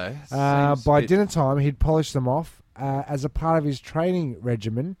 Okay. By dinner time, he'd polished them off as a part of his training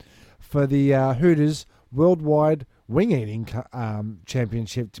regimen for the Hooters Worldwide Wing Eating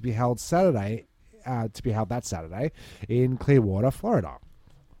Championship to be held that Saturday in Clearwater, Florida.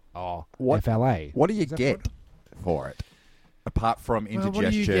 Oh, FLA. What do you Is that get for it? Apart from Well, indigestion.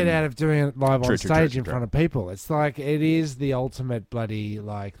 what do you get out of doing it live on True, stage true, in front of people? It's like, it is the ultimate bloody,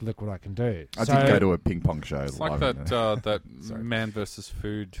 like, look what I can do. I did go to a ping pong show. It's like live that Man versus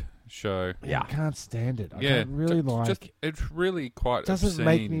Food show. I can't stand it. I Yeah, don't really like just, it's really quite doesn't obscene.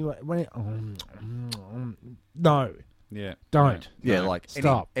 make me when it, no, Yeah, don't. Yeah, No. like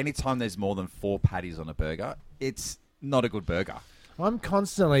Stop. anytime there's more than 4 patties on a burger, it's not a good burger. I'm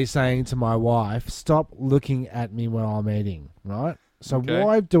constantly saying to my wife, stop looking at me when I'm eating, right? So Okay.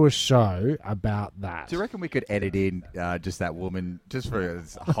 why do a show about that? Do you reckon we could edit in just that woman just for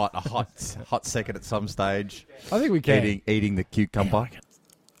a hot second at some stage? I think we can. Eating the cucumber.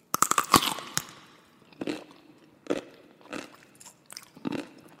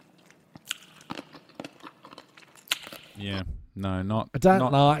 Yeah, no, not. I don't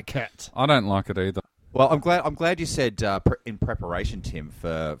not, like it. I don't like it either. Well, I'm glad you said in preparation, Tim,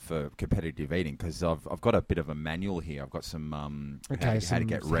 for competitive eating, because I've got a bit of a manual here. I've got some how to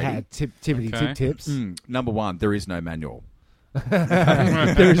get ready. Tippity Okay. tip tips. Number 1, there is no manual.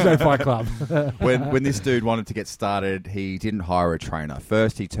 There is no Fight Club. when this dude wanted to get started, he didn't hire a trainer.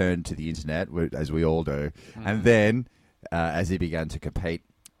 First, he turned to the internet, as we all do, and then, as he began to compete,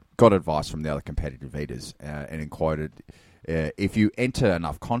 got advice from the other competitive eaters, and quoted, if you enter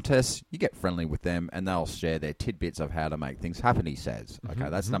enough contests, you get friendly with them, and they'll share their tidbits of how to make things happen, he says. Okay,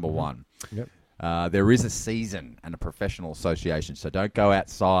 that's number one. Yep. There is a season and a professional association, so don't go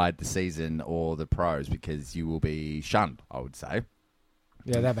outside the season or the pros because you will be shunned, I would say.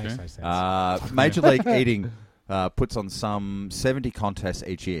 Yeah, that makes no sense. Major League Eating puts on some 70 contests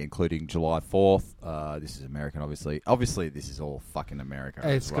each year, including July 4th. This is American, obviously. Obviously, this is all fucking America.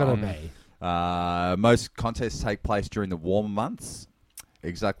 It's got to be. Most contests take place during the warmer months,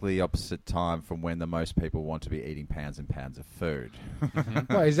 exactly the opposite time from when the most people want to be eating pounds and pounds of food.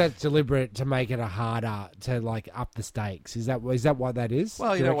 Well, is that deliberate to make it harder to like up the stakes? Is that what that is?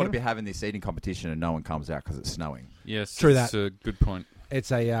 Well, you do don't want to reckon? be having this eating competition and no one comes out because it's snowing. Yes, True that's a good point.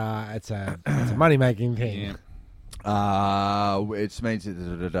 It's a money making thing. Yeah. It means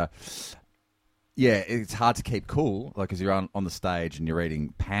yeah, it's hard to keep cool, like, because you're on the stage and you're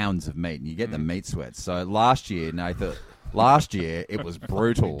eating pounds of meat and you get the meat sweats. So last year, Nathan, it was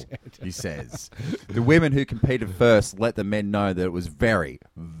brutal, he says. The women who competed first let the men know that it was very,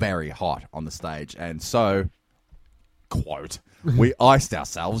 very hot on the stage. And so, quote, we iced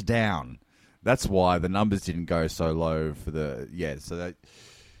ourselves down. That's why the numbers didn't go so low for so that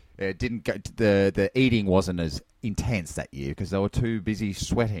it didn't go, the eating wasn't as intense that year because they were too busy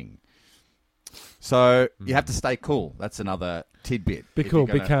sweating. So you have to stay cool. That's another tidbit. Be cool,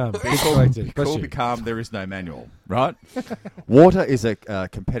 be calm. Be cool, be calm. There is no manual, right? Water is a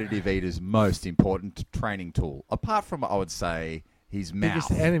competitive eater's most important training tool, apart from, I would say, his mouth.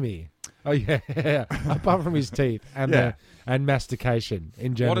 Biggest enemy. Oh yeah, apart from his teeth and and mastication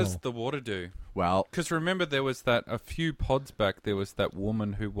in general. What does the water do? Well, because remember there was a few pods back. There was that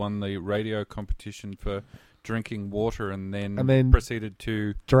woman who won the radio competition for drinking water and then proceeded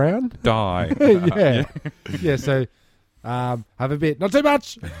to drown, die. Yeah. So have a bit, not too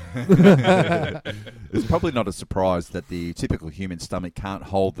much. It's probably not a surprise that the typical human stomach can't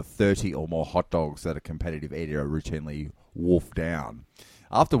hold the 30 or more hot dogs that a competitive eater routinely wolf down.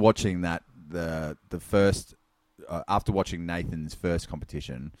 After watching after watching Nathan's first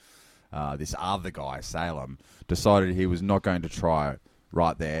competition, this other guy, Salem, decided he was not going to try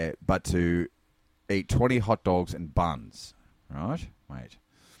right there, but to eat 20 hot dogs and buns. Right? Wait.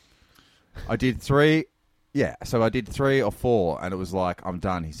 I did 3. Yeah, so I did 3 or 4, and it was like, I'm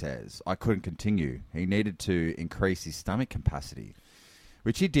done, he says. I couldn't continue. He needed to increase his stomach capacity,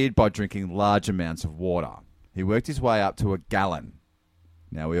 which he did by drinking large amounts of water. He worked his way up to a gallon.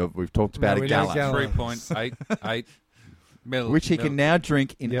 Now, we've talked about a gallon. 3.88 which he can now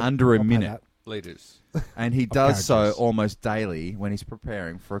drink in under a minute. Litres. And he does so almost daily when he's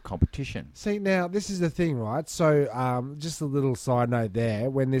preparing for a competition. See, now, this is the thing, right? So, just a little side note there.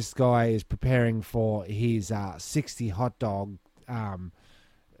 When this guy is preparing for his 60 hot dog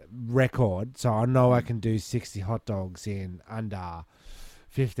record, so I know I can do 60 hot dogs in under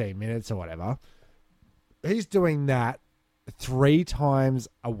 15 minutes or whatever, he's doing that 3 times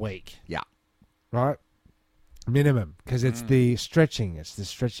a week. Yeah. Right? Minimum, because it's the stretching, it's the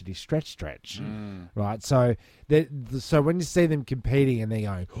stretch, right? So, so when you see them competing and they're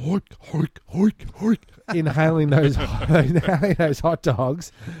going hoik, inhaling those hot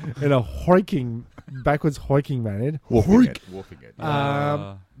dogs in a backwards hoiking manner, wolfing it.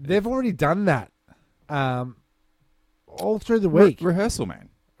 they've already done that all through the week.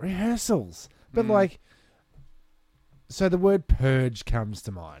 Rehearsals, but like. So the word purge comes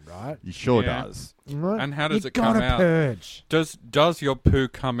to mind, right? It sure does. Right? And how does it come out? Purge. Does your poo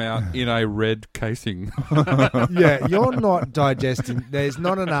come out in a red casing? Yeah, you're not digesting. There's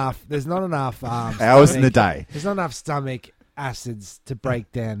not enough hours in the day. There's not enough stomach acids to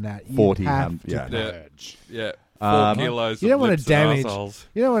break down that. You 40 have to yeah. purge. Yeah. 4 kilos. You don't of want lips to damage. and arseholes.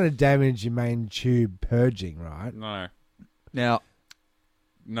 You don't want to damage your main tube purging, right? No. Now.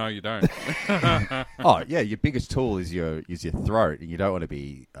 No, you don't. Oh yeah, your biggest tool is your throat, and you don't want to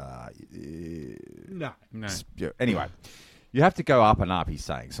be. No. Anyway, you have to go up and up. He's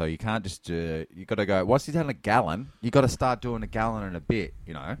saying so. You can't just. You got to go. Once you've done a gallon, you got to start doing a gallon and a bit.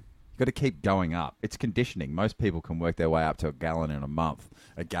 You know, you got to keep going up. It's conditioning. Most people can work their way up to a gallon in a month.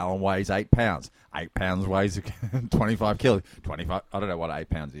 A gallon weighs 8 pounds. 8 pounds weighs 25 kilos. 25. I don't know what 8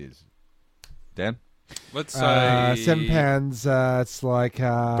 pounds is. Dan. Let's say 7 pounds. It's like 3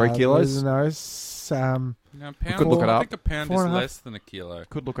 kilos. No, pound, could look it up. I think a pound is less than a kilo.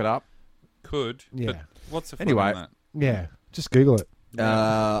 Could look it up. Could. Yeah. But what's the fun anyway? in that? Yeah. Just Google it. Go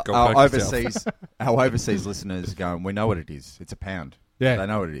our fuck yourself. our overseas listeners going, we know what it is. It's a pound. Yeah, they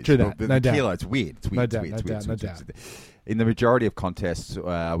know what it is. true that. The No doubt. kilo, it's weird. It's weird. No it's doubt, weird. no It's weird. doubt, no It's weird. doubt. It's weird. In the majority of contests,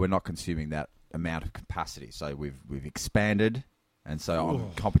 we're not consuming that amount of capacity. So we've expanded, and so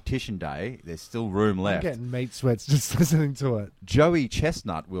on competition day, there's still room I'm left. getting meat sweats just listening to it. Joey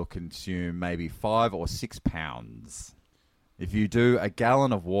Chestnut will consume maybe 5 or 6 pounds. If you do a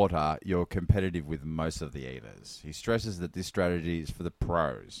gallon of water, you're competitive with most of the eaters. He stresses that this strategy is for the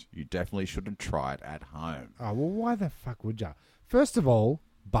pros. You definitely shouldn't try it at home. Oh, well, why the fuck would you? First of all,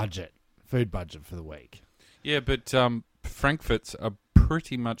 budget. Food budget for the week. Yeah, but Frankfurts are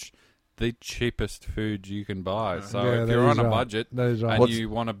pretty much the cheapest food you can buy. So Yeah, if that you're is on a right. budget That is right. and What's- you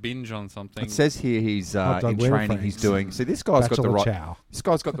want to binge on something, It says here he's Hot dog in wheel training. Franks. He's doing. See, this guy's got the Bachelor right. chow. This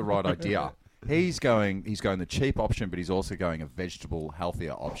guy's got the right idea. He's going the cheap option, but he's also going a vegetable,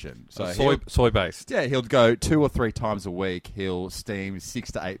 healthier option. So soy based. yeah, he'll go 2 or 3 times a week. He'll steam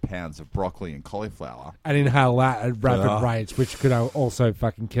 6 to 8 pounds of broccoli and cauliflower. And inhale that at rapid Yeah. rates, which could also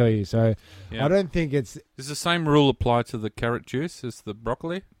fucking kill you. So Yeah. I don't think it's Does the same rule apply to the carrot juice as the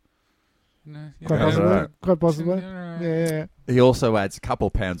broccoli? No, you quite know. possible. right. Quite possibly. Yeah. Yeah. He also adds a couple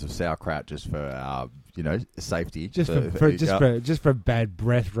pounds of sauerkraut just for safety. Just yeah. for bad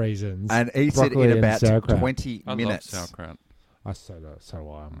breath reasons. And eats it broccoli in and about sauerkraut. 20 I minutes. love sauerkraut. So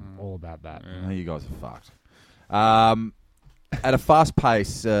I'm all about that. Yeah. Oh, you guys are fucked. At a fast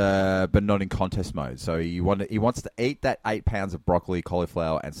pace, but not in contest mode. So he wants to eat that 8 pounds of broccoli,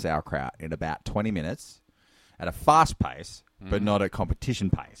 cauliflower, and sauerkraut in about 20 minutes at a fast pace, but not at competition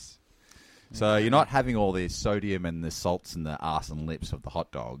pace. So you're not having all the sodium and the salts and the arse and lips of the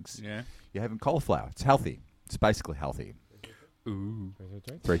hot dogs. Yeah. You're having cauliflower. It's healthy. It's basically healthy. Ooh.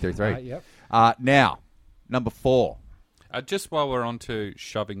 333. Yep. Now, number 4. Just while we're on to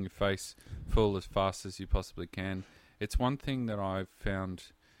shoving your face full as fast as you possibly can, it's one thing that I've found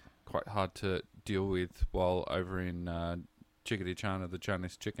quite hard to deal with while over in Chickadee China, the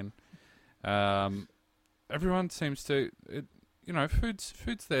Chinese chicken. Everyone seems to,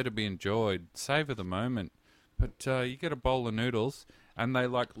 food's there to be enjoyed. Savor the moment. But you get a bowl of noodles and they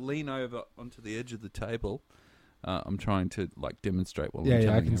lean over onto the edge of the table. I'm trying to demonstrate while I'm telling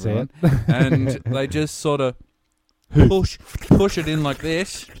I can everyone. see it. And they just sort of push it in like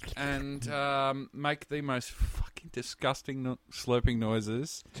this and make the most fucking disgusting slurping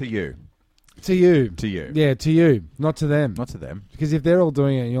noises. To you. To you. To you. Yeah, to you. Not to them. Not to them. Because if they're all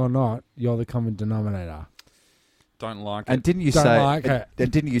doing it and you're not, you're the common denominator. Don't like And it. didn't you Don't say? like it.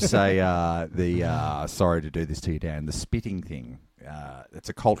 And didn't you say the sorry to do this to you, Dan? The spitting thing. It's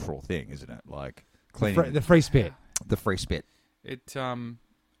a cultural thing, isn't it? Like cleaning The free spit. the free spit. It and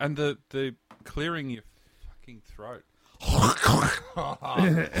the clearing your fucking throat.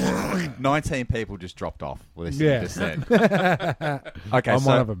 19 people just dropped off listening Yeah. just then. Okay, I'm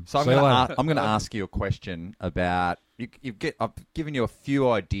one of 'em. So I'm See you later. going to ask you a question about. I've given you a few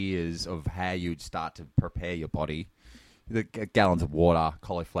ideas of how you'd start to prepare your body. The gallons of water,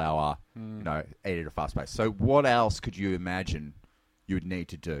 cauliflower, eat at a fast pace. So what else could you imagine you would need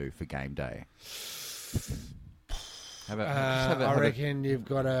to do for game day? How about, I reckon you've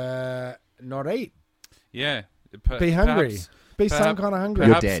got to not eat. Yeah. Be hungry. Perhaps- Be some perhaps- kind of hungry.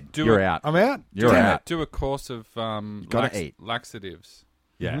 You're perhaps dead. do You're a- out. I'm out. You're out. Do a course of Gotta eat. laxatives.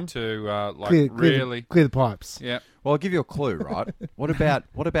 Yeah. To Clear the pipes. Yeah. Well, I'll give you a clue, right?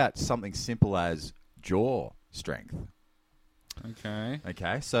 What about something simple as jaw strength? Okay.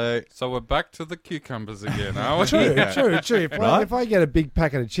 Okay, so So we're back to the cucumbers again, are we? True. Right? If I get a big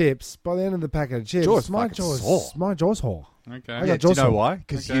packet of chips, by the end of the packet of chips, Jaw's my fucking sore. jaw's sore. Okay. I yeah, got do you jaw know sore. why?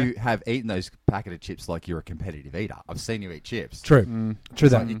 Because Okay. you have eaten those packet of chips like you're a competitive eater. I've seen you eat chips. True. True It's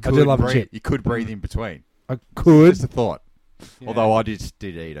that. like you I could do love a breathe, chip. You could breathe in between. I could. Just a thought. Yeah. Although I did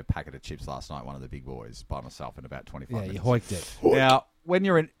eat a packet of chips last night, one of the big boys, by myself in about 25 Yeah, you minutes. hoiked it. Now, when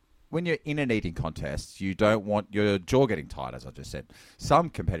you're in an eating contest, you don't want your jaw getting tight, as I just said. Some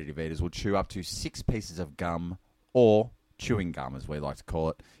competitive eaters will chew up to 6 pieces of gum or chewing gum, as we like to call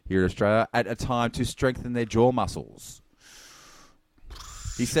it here in Australia, at a time to strengthen their jaw muscles.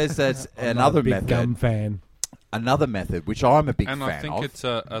 He says that's I'm another a big method. gum fan. Another method, which I'm a big And fan I think of. it's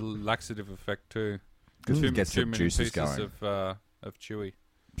a laxative effect too. 'Cause it Too gets the many juices pieces going. of chewy.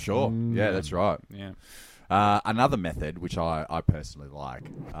 Sure. Yeah, that's right. Yeah. Another method, which I personally like,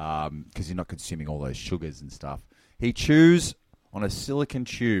 because you're not consuming all those sugars and stuff. He chews on a silicone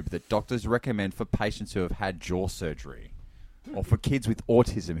tube that doctors recommend for patients who have had jaw surgery, or for kids with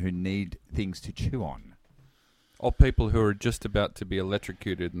autism who need things to chew on. Or people who are just about to be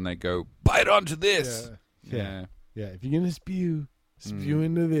electrocuted and they go, bite onto this. Yeah. Yeah. If you're gonna spew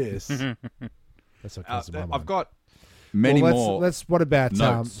into this. That's what comes to my mind. I've got Many Well, more. Let's. What about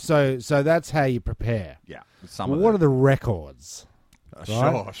notes. So that's how you prepare. Yeah. Some Well, of what them. are the records?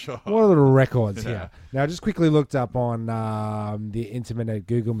 Sure. What are the records Yeah. here? Now, I just quickly looked up on the internet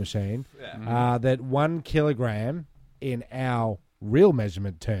Google machine that 1 kilogram in our real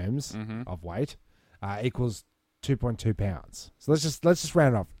measurement terms of weight equals 2.2 pounds. So let's just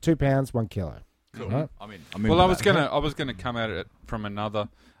round it off. 2 pounds, 1 kilo. Cool. Right? Well, I was gonna come at it from another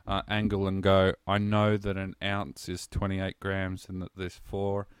angle and go. I know that an ounce is 28 grams, and that there's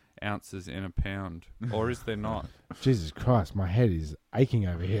 4 ounces in a pound, or is there not? Jesus Christ, my head is aching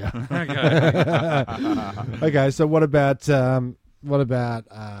over here. Okay. Okay, so what about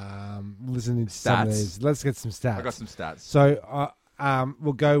listening to some of Stats. these? Let's get some stats. I got some stats. So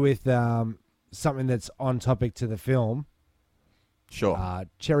we'll go with something that's on topic to the film. Sure.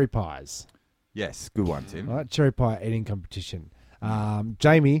 Cherry pies. Yes, good one, Tim. Right, cherry pie eating competition.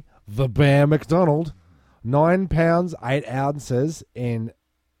 Jamie, the Bear McDonald, 9 pounds 8 ounces in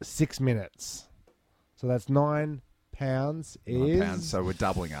 6 minutes. So that's 9 pounds is... 9 pounds. So we're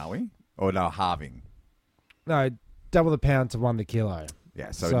doubling, are we? Or no, halving. No, double the pound to 1 the kilo.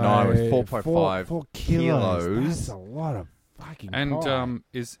 Yeah, so 9 was 4.5 4 kilos. kilos. That's a lot of fucking And pie.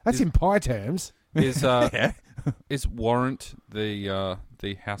 is That's in pie terms. is is Warrant the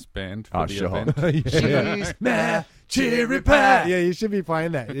house band for Oh, the sure. event? Yeah. my cherry pie. Yeah, you should be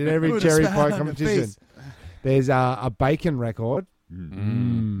playing that in every Put a cherry smile pie on my competition. face. There's a bacon record.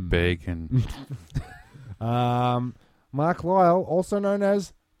 Bacon. Mark Lyle, also known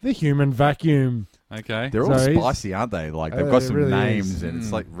as the human vacuum. Okay. They're all So he's- spicy, aren't they? Like, they've Oh, got it some really names, is. and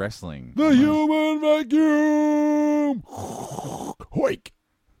it's like wrestling. The human vacuum. Hoik.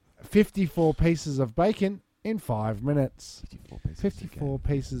 54 pieces of bacon in 5 minutes. 54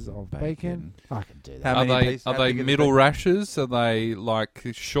 pieces of bacon. I can do that. How Are many they pieces? How big are the middle bacon? rashers? Are they like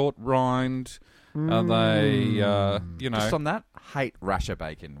short rind? Are they Just on that, hate rasher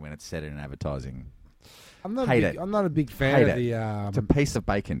bacon when it's said in advertising. I'm not Hate a big, it. I'm not a big fan Hate of it. the. It's a piece of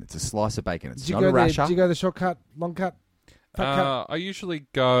bacon. It's a slice of bacon. It's Did you not go a rasher. Did you go the shortcut, long cut, fat cut? I usually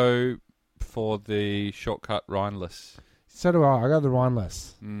go for the shortcut rindless. So do I. I go the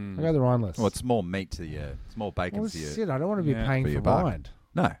rindless. I go the rindless. Well, it's more meat to you. It's more bacon Well, for you. that's it. I don't want to be Yeah. paying For for your buck. rind.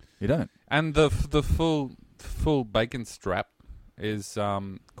 No, you don't. And the full bacon strap is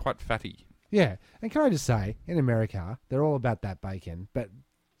quite fatty. Yeah, and can I just say, in America, they're all about that bacon, but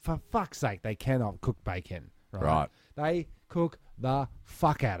for fuck's sake, they cannot cook bacon. Right? Right. They cook the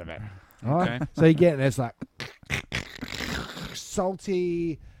fuck out of it. Right? Okay. So you get it's like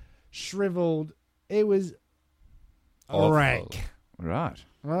salty, shriveled. It was Awful. rank. Right.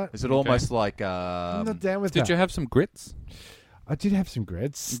 Right? Is it almost like I'm not down with Did that. you have some grits? I did have some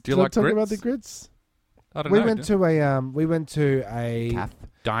grits. Do you Did like I talk about grits? the grits? I don't We know. went to a calf?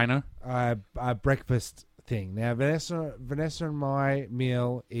 diner. a breakfast thing. Now, Vanessa and my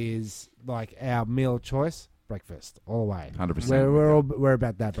meal is like our meal choice breakfast all the way. 100%. We're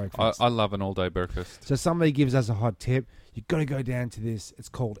about that breakfast. I love an all day breakfast. So somebody gives us a hot tip. You got to go down to this. It's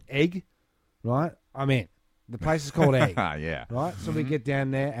called Egg, right? I mean, the place is called Egg, yeah. right? So we get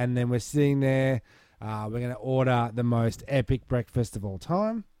down there, and then we're sitting there. We're going to order the most epic breakfast of all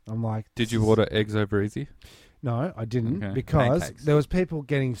time. I'm like, Did you order eggs over easy? No, I didn't, Okay. because Pancakes. there was people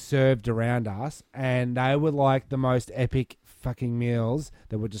getting served around us, and they were like the most epic fucking meals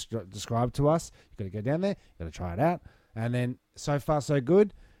that were just described to us. You got to go down there, you got to try it out, and then so far so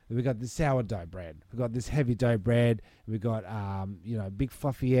good. We got this sourdough bread, we got this heavy dough bread, we got big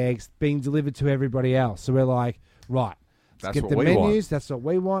fluffy eggs being delivered to everybody else. So we're like, right, let's That's get what the we menus. want. That's what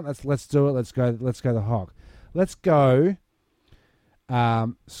we want. Let's do it. Let's go the hog. Let's go.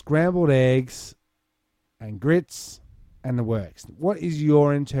 Scrambled eggs and grits and the works. What is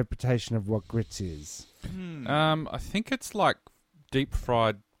your interpretation of what grits is? I think it's like deep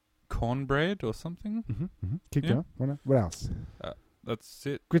fried cornbread or something. Keep Yeah. going. What else? That's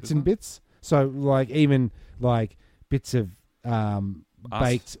it. Grits isn't and it? bits. So like even like bits of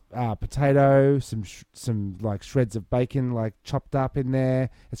baked potato, some like shreds of bacon like chopped up in there.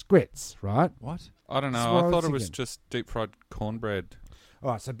 It's grits, right? What? I don't That's know. what I I was thought it was thinking. just deep fried cornbread.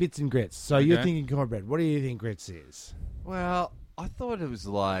 All right, so bits and grits. So you're Okay. thinking cornbread. What do you think grits is? Well, I thought it was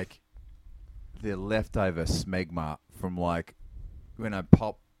like the leftover smegma from like when a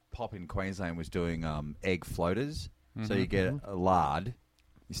pop in Queensland was doing egg floaters. So you get a lard.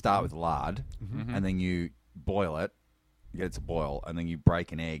 You start with lard, and then you boil it. You get it to boil, and then you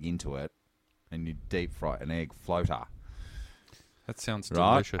break an egg into it, and you deep fry an egg floater. That sounds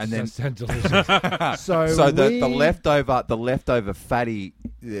Right, delicious. and then- That sounds delicious. So the leftover fatty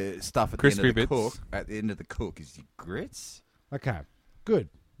stuff at Crispy the end of the bits. cook at the end of the cook is your grits. Okay, good.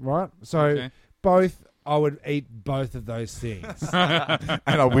 Right. So Okay. both I would eat both of those things. And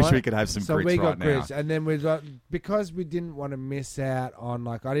I wish we could have some so grits we got right now. grits, and then we got, because we didn't want to miss out on,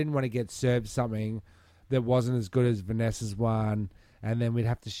 like, I didn't want to get served something that wasn't as good as Vanessa's one, and then we'd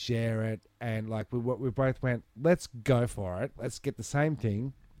have to share it, and like we both went, let's go for it. Let's get the same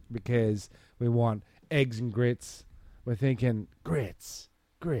thing because we want eggs and grits. We're thinking grits.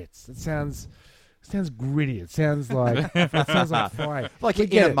 It sounds gritty. It sounds like fire. Like We you're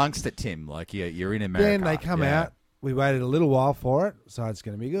get in it. amongst it, Tim. Like you're in America. Then they come out. We waited a little while for it, so it's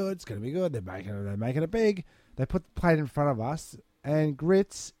going to be good. It's going to be good. They're making it big. They put the plate in front of us, and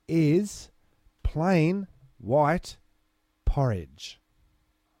grits is plain white porridge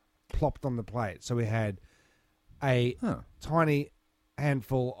plopped on the plate. So we had a tiny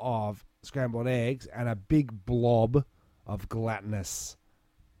handful of scrambled eggs and a big blob of gelatinous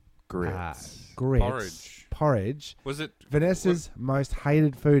grits. Porridge. Was it Vanessa's most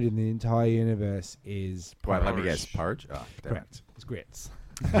hated food in the entire universe is porridge. Wait, let me guess. Porridge? Oh, damn Correct. It's grits.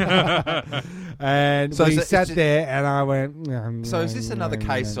 And So we is it- sat is it- there, and I went. So is this another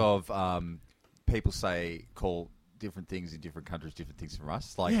case of people call different things in different countries different things from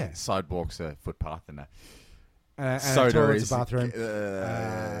us? Like sidewalk's a footpath and a soda toilet's is a bathroom.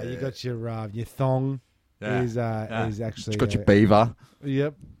 You got your thong. Is actually you got your beaver.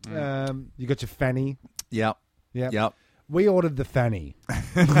 Yep. You got your fanny. Yep. We ordered the fanny.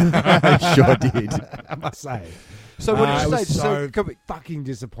 Sure did. I must say. So what did you say? It was so fucking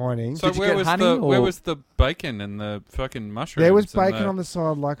disappointing. So Did you where get was honey, where or- was the bacon and the fucking mushrooms? There was and bacon on the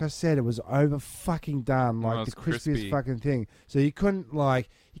side, like I said. It was over fucking done, like the it's crispiest crispy. fucking thing. So you couldn't,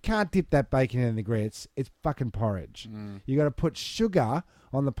 you can't dip that bacon in the grits. It's fucking porridge. You got to put sugar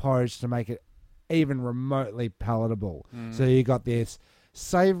on the porridge to make it even remotely palatable. So you got this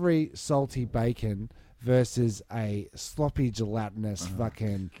savoury, salty bacon versus a sloppy, gelatinous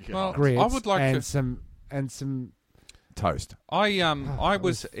fucking Well, grits. I would like and to some. Toast. I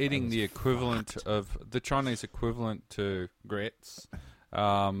was eating the equivalent of the Chinese equivalent to grits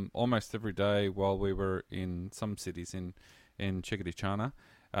almost every day while we were in some cities in Chickadee, China.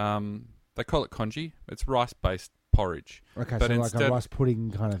 They call it congee. It's rice-based porridge. Okay, but so like instead, a rice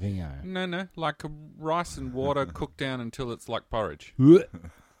pudding kind of thing. No, like rice and water cooked down until it's like porridge.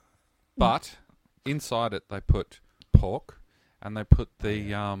 But inside it, they put pork and they put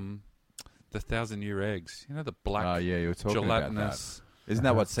the 1,000-year eggs. You know, the black, Oh yeah, you were talking about gelatinous. that. Isn't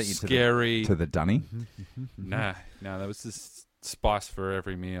that what sent you scary to the dunny? Nah, there was this spice for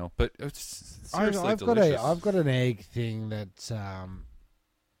every meal. But it's seriously I've delicious. got an egg thing that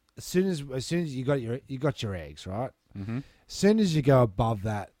as soon as you got your eggs, right? Mm-hmm. As soon as you go above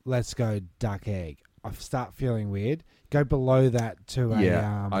that, let's go duck egg. I start feeling weird. Go below that to I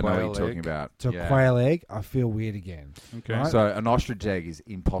know what quail you're talking egg. about. to a quail egg, I feel weird again. Okay. Right? So an ostrich egg is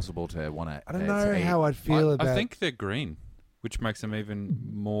impossible to want to. I don't know how I'd feel about. I think they're green, which makes them even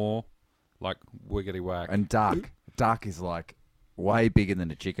more like wiggity whack. And duck is like way bigger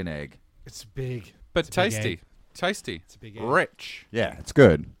than a chicken egg. it's big, but it's a big tasty. egg. Tasty. It's a big egg. Rich. Yeah, it's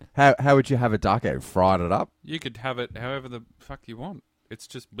good. How would you have a duck egg? Fried it up? You could have it however the fuck you want. It's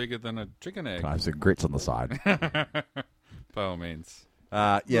just bigger than a chicken egg. Can I have some grits on the side? By all means.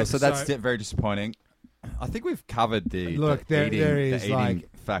 Yeah, Look, so that's so- very disappointing. I think we've covered the Look, the there eating, is the eating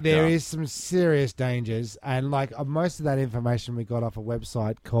like factor. there is some serious dangers, and like most of that information we got off a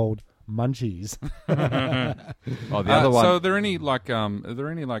website called Munchies. Oh, the other one. So, are there any like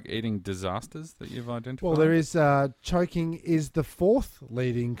eating disasters that you've identified? Well, there is choking is the fourth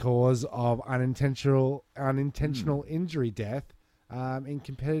leading cause of unintentional injury death in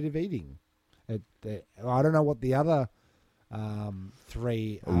competitive eating. I don't know what the other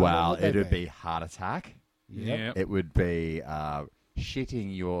three. Well, what would it would they be heart attack. Yep. It would be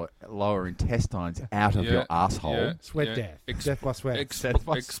shitting your lower intestines out of your asshole. yeah. Sweat death. Death by sweat. Death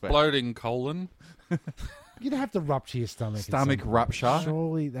by Exploding colon. You'd have to rupture your stomach. at Stomach some point. rupture.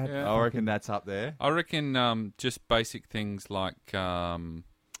 Surely that. Yeah. I reckon that's up there. I reckon just basic things like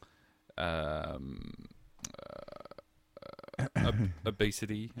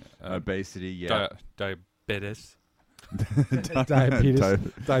obesity, Obesity, yeah. diabetes.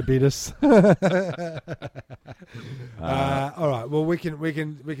 Diabetes. All right. Well, we can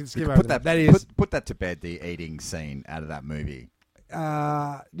skip over Put that. that, That is. put that to bed, the eating scene out of that movie.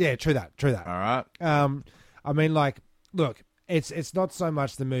 Yeah. True that. All right. I mean, like, look, it's not so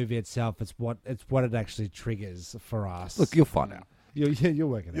much the movie itself. It's what it actually triggers for us. Look, you'll find out. You'll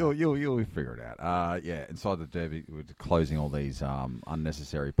work it out. You'll figure it out. Yeah, inside the derby, we're closing all these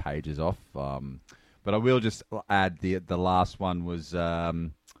unnecessary pages off. But I will just add the last one was that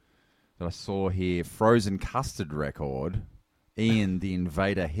I saw here: frozen custard record. Ian the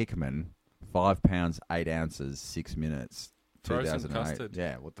Invader Hickman £5, 8 ounces, 6 minutes. Frozen 2008. custard.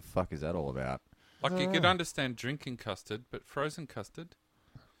 Yeah, what the fuck is that all about? Like, you could understand drinking custard, but frozen custard?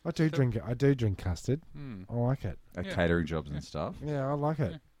 I do drink it. I do drink custard. Hmm. I like it. At Yeah. catering jobs and stuff. Yeah, I like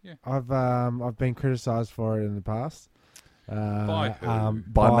it. Yeah. I've been criticised for it in the past. By who?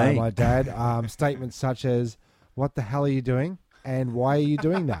 By me. My dad. Statements such as, "What the hell are you doing? And why are you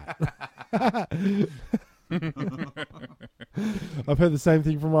doing that?" I've heard the same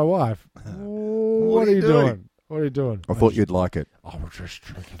thing from my wife. What are you doing? What are you doing? I thought you'd like it. I was just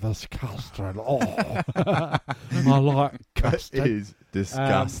drinking this custard. Oh, I like custard. It is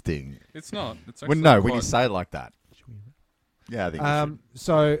disgusting. It's not. It's Well, actually no, when quite- you say it like that. Yeah, I think you should.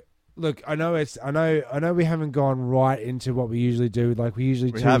 So look, I know we haven't gone right into what we usually do. Like we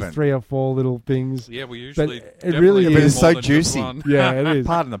usually do haven't. 3 or 4 little things. Yeah, we usually. it definitely really do But it's more so than just juicy. one. Yeah, it is.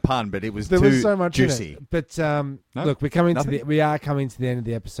 Pardon the pun, but it was There too was so much juicy. in it. But No? look, we are coming to the end of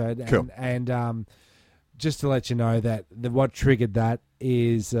the episode, Cool. and just to let you know that what triggered that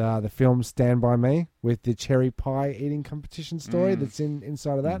is the film Stand By Me with the cherry pie eating competition story that's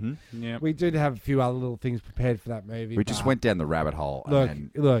inside of that. Mhm. Yeah. We did have a few other little things prepared for that movie. We just but went down the rabbit hole.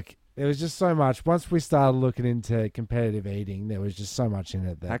 and Look, there was just so much. Once we started looking into competitive eating, there was just so much in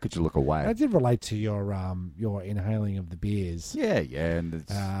it how that could you look away? I did relate to your inhaling of the beers. Yeah, and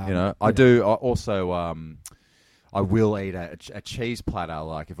it's, yeah. I do. I also, I will eat a cheese platter.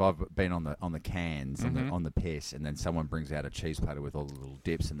 Like if I've been on the cans on the piss, and then someone brings out a cheese platter with all the little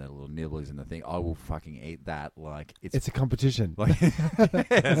dips and the little nibblers and the thing, I will fucking eat that. Like It's a competition. like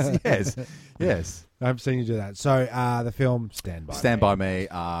yes. I've seen you do that. So the film Stand By Stand Me. by me.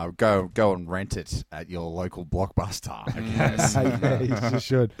 Go and rent it at your local Blockbuster. I guess. Yeah, you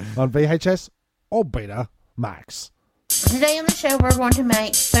should. On VHS or Beta Max. Today on the show, we're going to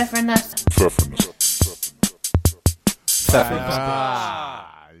make pfeffernuss.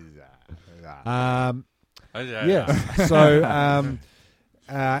 Yes. So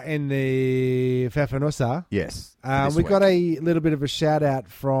in the Pfeffernussa, Yes. we got a little bit of a shout out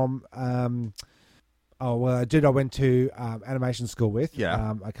from a dude I went to animation school with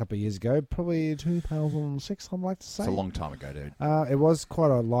a couple of years ago, probably 2006, I'd like to say. It's a long time ago, dude. It was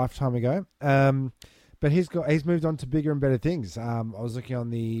quite a lifetime ago. But he's moved on to bigger and better things. I was looking on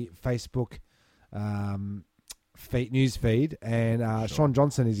the Facebook news feed, and Sean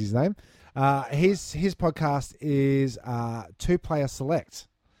Johnson is his name. His podcast is Two Player Select,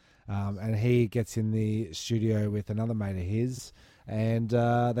 and he gets in the studio with another mate of his, and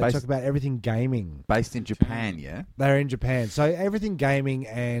they talk about everything gaming. Based in Japan, yeah? They're in Japan, so everything gaming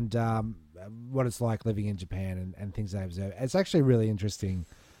and what it's like living in Japan and things they observe. It's actually really interesting.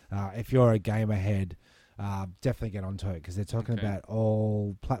 If you're a gamer head, definitely get onto it because they're talking about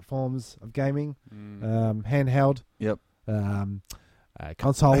all platforms of gaming, handheld, Yep,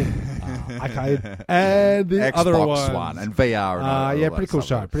 console, arcade, and the Xbox other One and VR. And all yeah, that pretty cool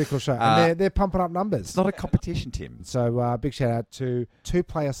stuff. show. Pretty cool show. And they're pumping up numbers. It's not a competition, Tim. So big shout out to Two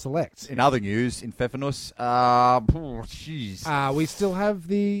Player Select. In other news, in Pfeffernuss, jeez. We still have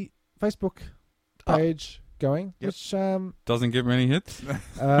the Facebook page going, which doesn't get many hits.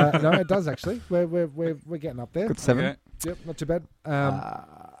 no, it does actually. We're getting up there. Good 7. Okay. Yep, not too bad.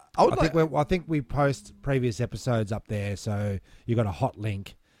 I think we post previous episodes up there, so you got a hot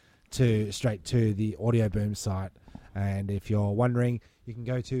link straight to the Audio Boom site. And if you're wondering, you can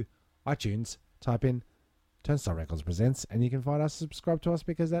go to iTunes, type in Turnstile Records Presents, and you can find us, subscribe to us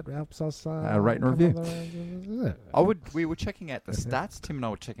because that helps us rate and come review. on We were checking out the stats. Tim and I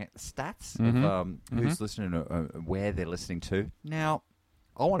were checking out the stats of who's listening, where they're listening to. Now,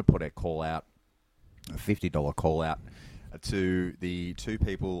 I want to put a call out, a $50 call out, to the 2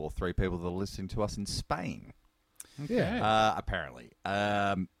 people or 3 people that are listening to us in Spain. Yeah. Apparently.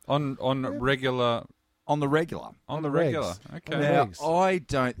 On regular. On the regular. On the regular. regs. Okay. On the Now, regs. I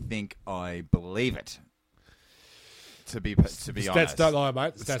don't think I believe it. To be honest, Stats don't lie,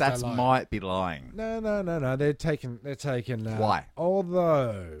 mate. Stats don't lie. might be lying. No. They're taking. Why?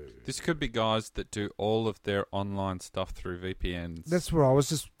 Although This could be guys that do all of their online stuff through VPNs. that's what I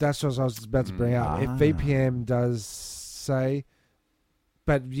was about to bring up. If VPN does say,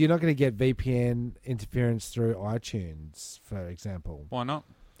 but you're not going to get VPN interference through iTunes, for example. Why not?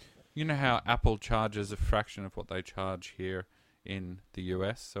 You know how Apple charges a fraction of what they charge here in the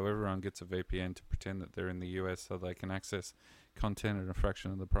US, so everyone gets a VPN to pretend that they're in the US so they can access content at a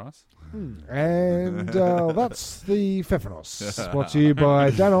fraction of the price. And that's the Pfeffernuss, brought to you by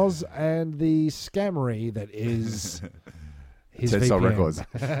Danoz and the scammery that is his Turnstile VPN. Records.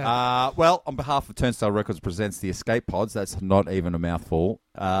 Well, on behalf of Turnstile Records presents the Escape Pods, that's not even a mouthful.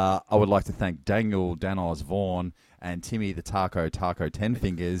 I would like to thank Daniel Danoz Vaughan and Timmy the Taco 10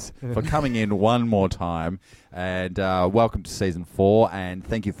 Fingers for coming in one more time. And welcome to Season 4, and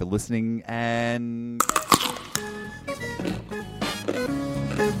thank you for listening. And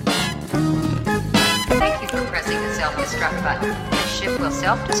thank you for pressing the self-destruct button. The ship will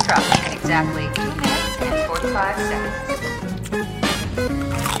self-destruct in exactly 2 minutes and 45 seconds.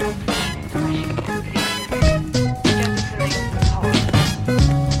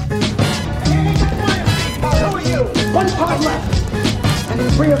 Who are you? One pod left. And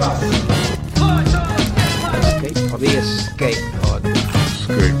the 3 of us. The escape pod.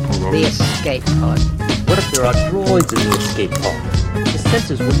 The escape pod. What if there are droids in the escape pod? The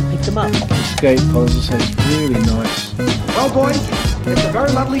sensors wouldn't pick them up. Escape pod sounds really nice. Well, boys, it's a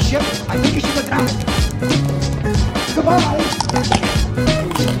very lovely ship. I think you should look out. Goodbye.